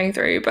I'm going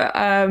through, but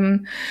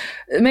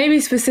maybe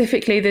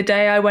specifically the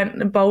day I went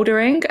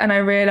bouldering and I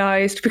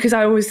realized, because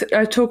I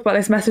talk about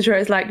this message where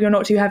it's like, you're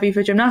not too heavy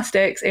for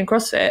gymnastics in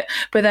CrossFit.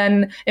 But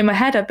then in my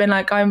head, I've been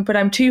like,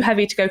 I'm too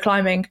heavy to go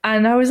climbing.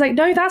 And I was like,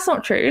 no, that's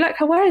not true. Like,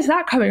 where is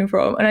that coming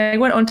from? And I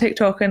went on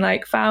TikTok and I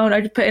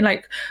just put in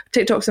like,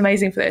 TikTok's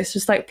amazing for this,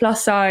 just like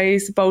plus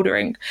size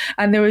bouldering.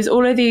 And there was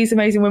all of these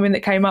amazing women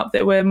that came up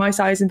that were my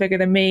size and bigger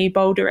than me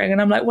bouldering. And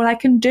I'm like, well, I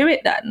can do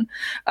it then.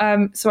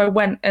 So I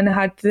went and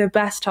had the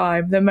best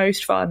time, the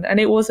most fun. And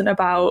it wasn't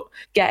about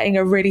getting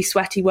a really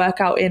sweaty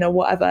workout in or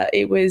whatever.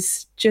 It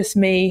was just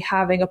me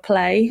having a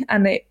play.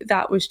 And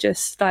that was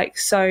just like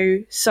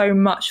so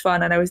much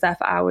fun. And I was there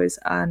for hours.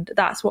 And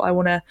that's what I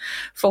want to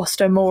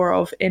foster more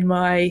of in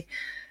my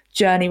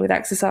journey with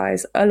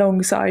exercise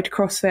alongside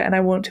CrossFit. And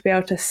I want to be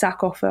able to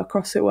sack off a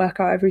CrossFit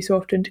workout every so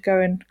often to go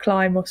and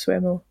climb or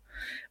swim or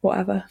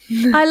whatever.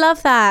 I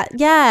love that.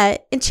 Yeah.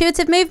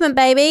 Intuitive movement,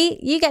 baby.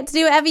 You get to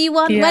do whatever you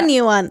want when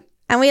you want.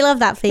 And we love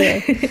that for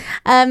you.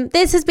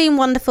 This has been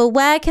wonderful.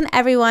 Where can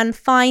everyone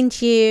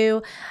find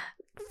you,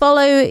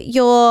 follow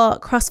your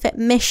CrossFit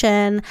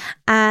mission,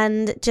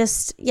 and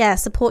just,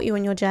 support you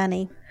on your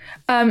journey?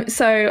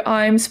 So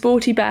I'm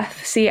Sporty Beth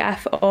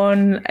CF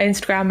on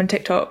Instagram and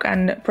TikTok,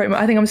 and pretty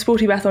much I think I'm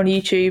Sporty Beth on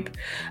YouTube,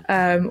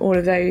 all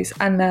of those.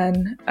 And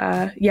then,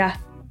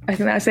 I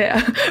think that's it.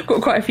 I've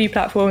got quite a few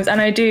platforms, and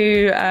I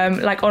do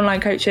like online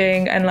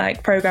coaching and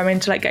like programming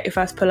to like get your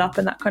first pull up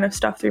and that kind of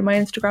stuff through my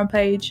Instagram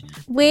page.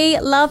 We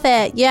love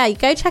it. Yeah, you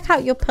go check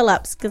out your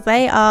pull-ups because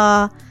they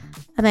are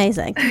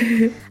amazing.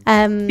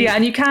 And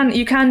you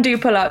can do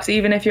pull-ups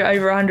even if you're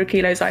over 100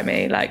 kilos like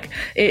me. Like,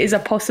 it is a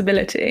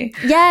possibility.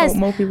 Yes, I want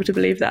more people to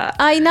believe that.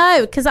 I know,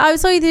 because I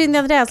saw you doing the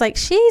other day. I was like,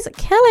 she's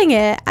killing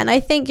it. And I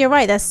think you're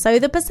right. There's so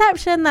the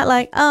perception that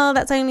like, oh,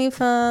 that's only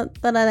for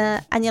blah.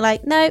 And you're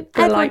like, no,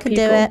 everyone can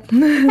do it.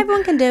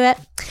 Everyone can do it.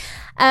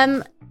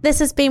 This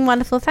has been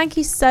wonderful. Thank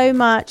you so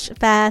much,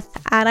 Beth,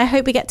 and I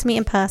hope we get to meet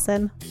in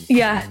person.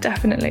 Yeah,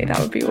 definitely. That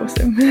would be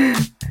awesome.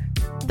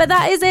 But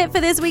that is it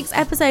for this week's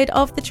episode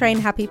of the Train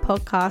Happy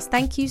podcast.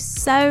 Thank you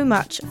so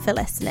much for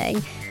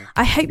listening.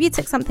 I hope you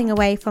took something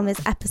away from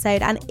this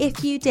episode, and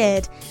if you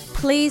did,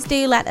 please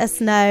do let us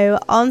know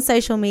on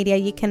social media.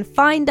 You can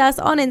find us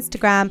on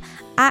Instagram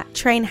at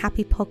Train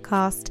Happy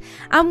Podcast,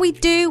 and we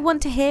do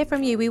want to hear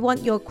from you. We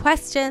want your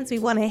questions, we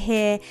want to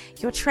hear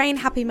your Train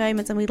Happy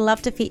moments, and we'd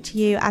love to feature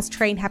you as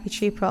Train Happy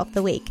Trooper of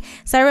the Week.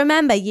 So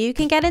remember, you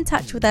can get in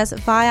touch with us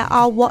via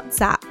our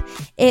WhatsApp.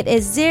 It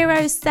is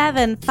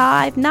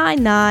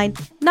 07599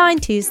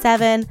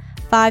 927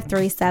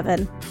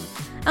 537.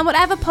 And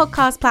whatever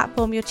podcast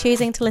platform you're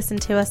choosing to listen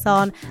to us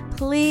on,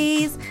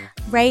 please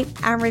rate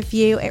and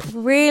review. It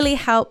really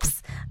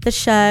helps the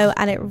show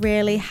and it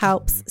really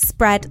helps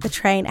spread the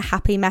Train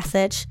Happy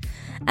message.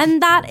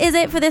 And that is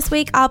it for this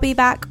week. I'll be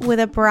back with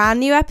a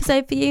brand new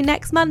episode for you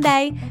next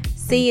Monday.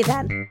 See you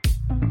then.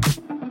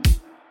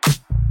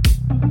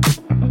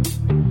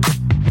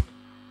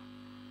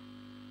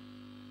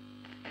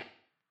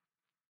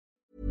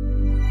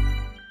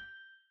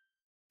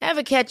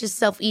 Ever catch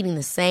yourself eating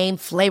the same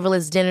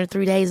flavorless dinner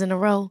 3 days in a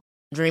row?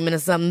 Dreaming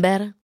of something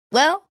better?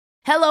 Well,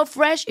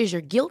 HelloFresh is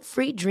your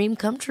guilt-free dream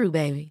come true,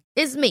 baby.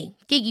 It's me,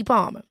 Keke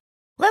Palmer.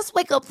 Let's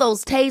wake up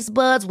those taste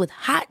buds with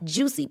hot,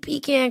 juicy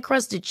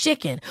pecan-crusted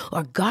chicken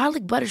or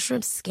garlic butter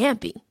shrimp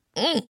scampi.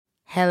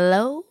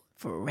 Hello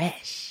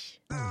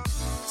Fresh.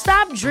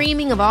 Stop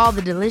dreaming of all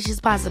the delicious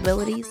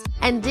possibilities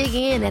and dig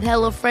in at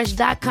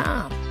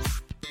HelloFresh.com.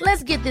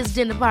 Let's get this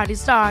dinner party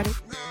started.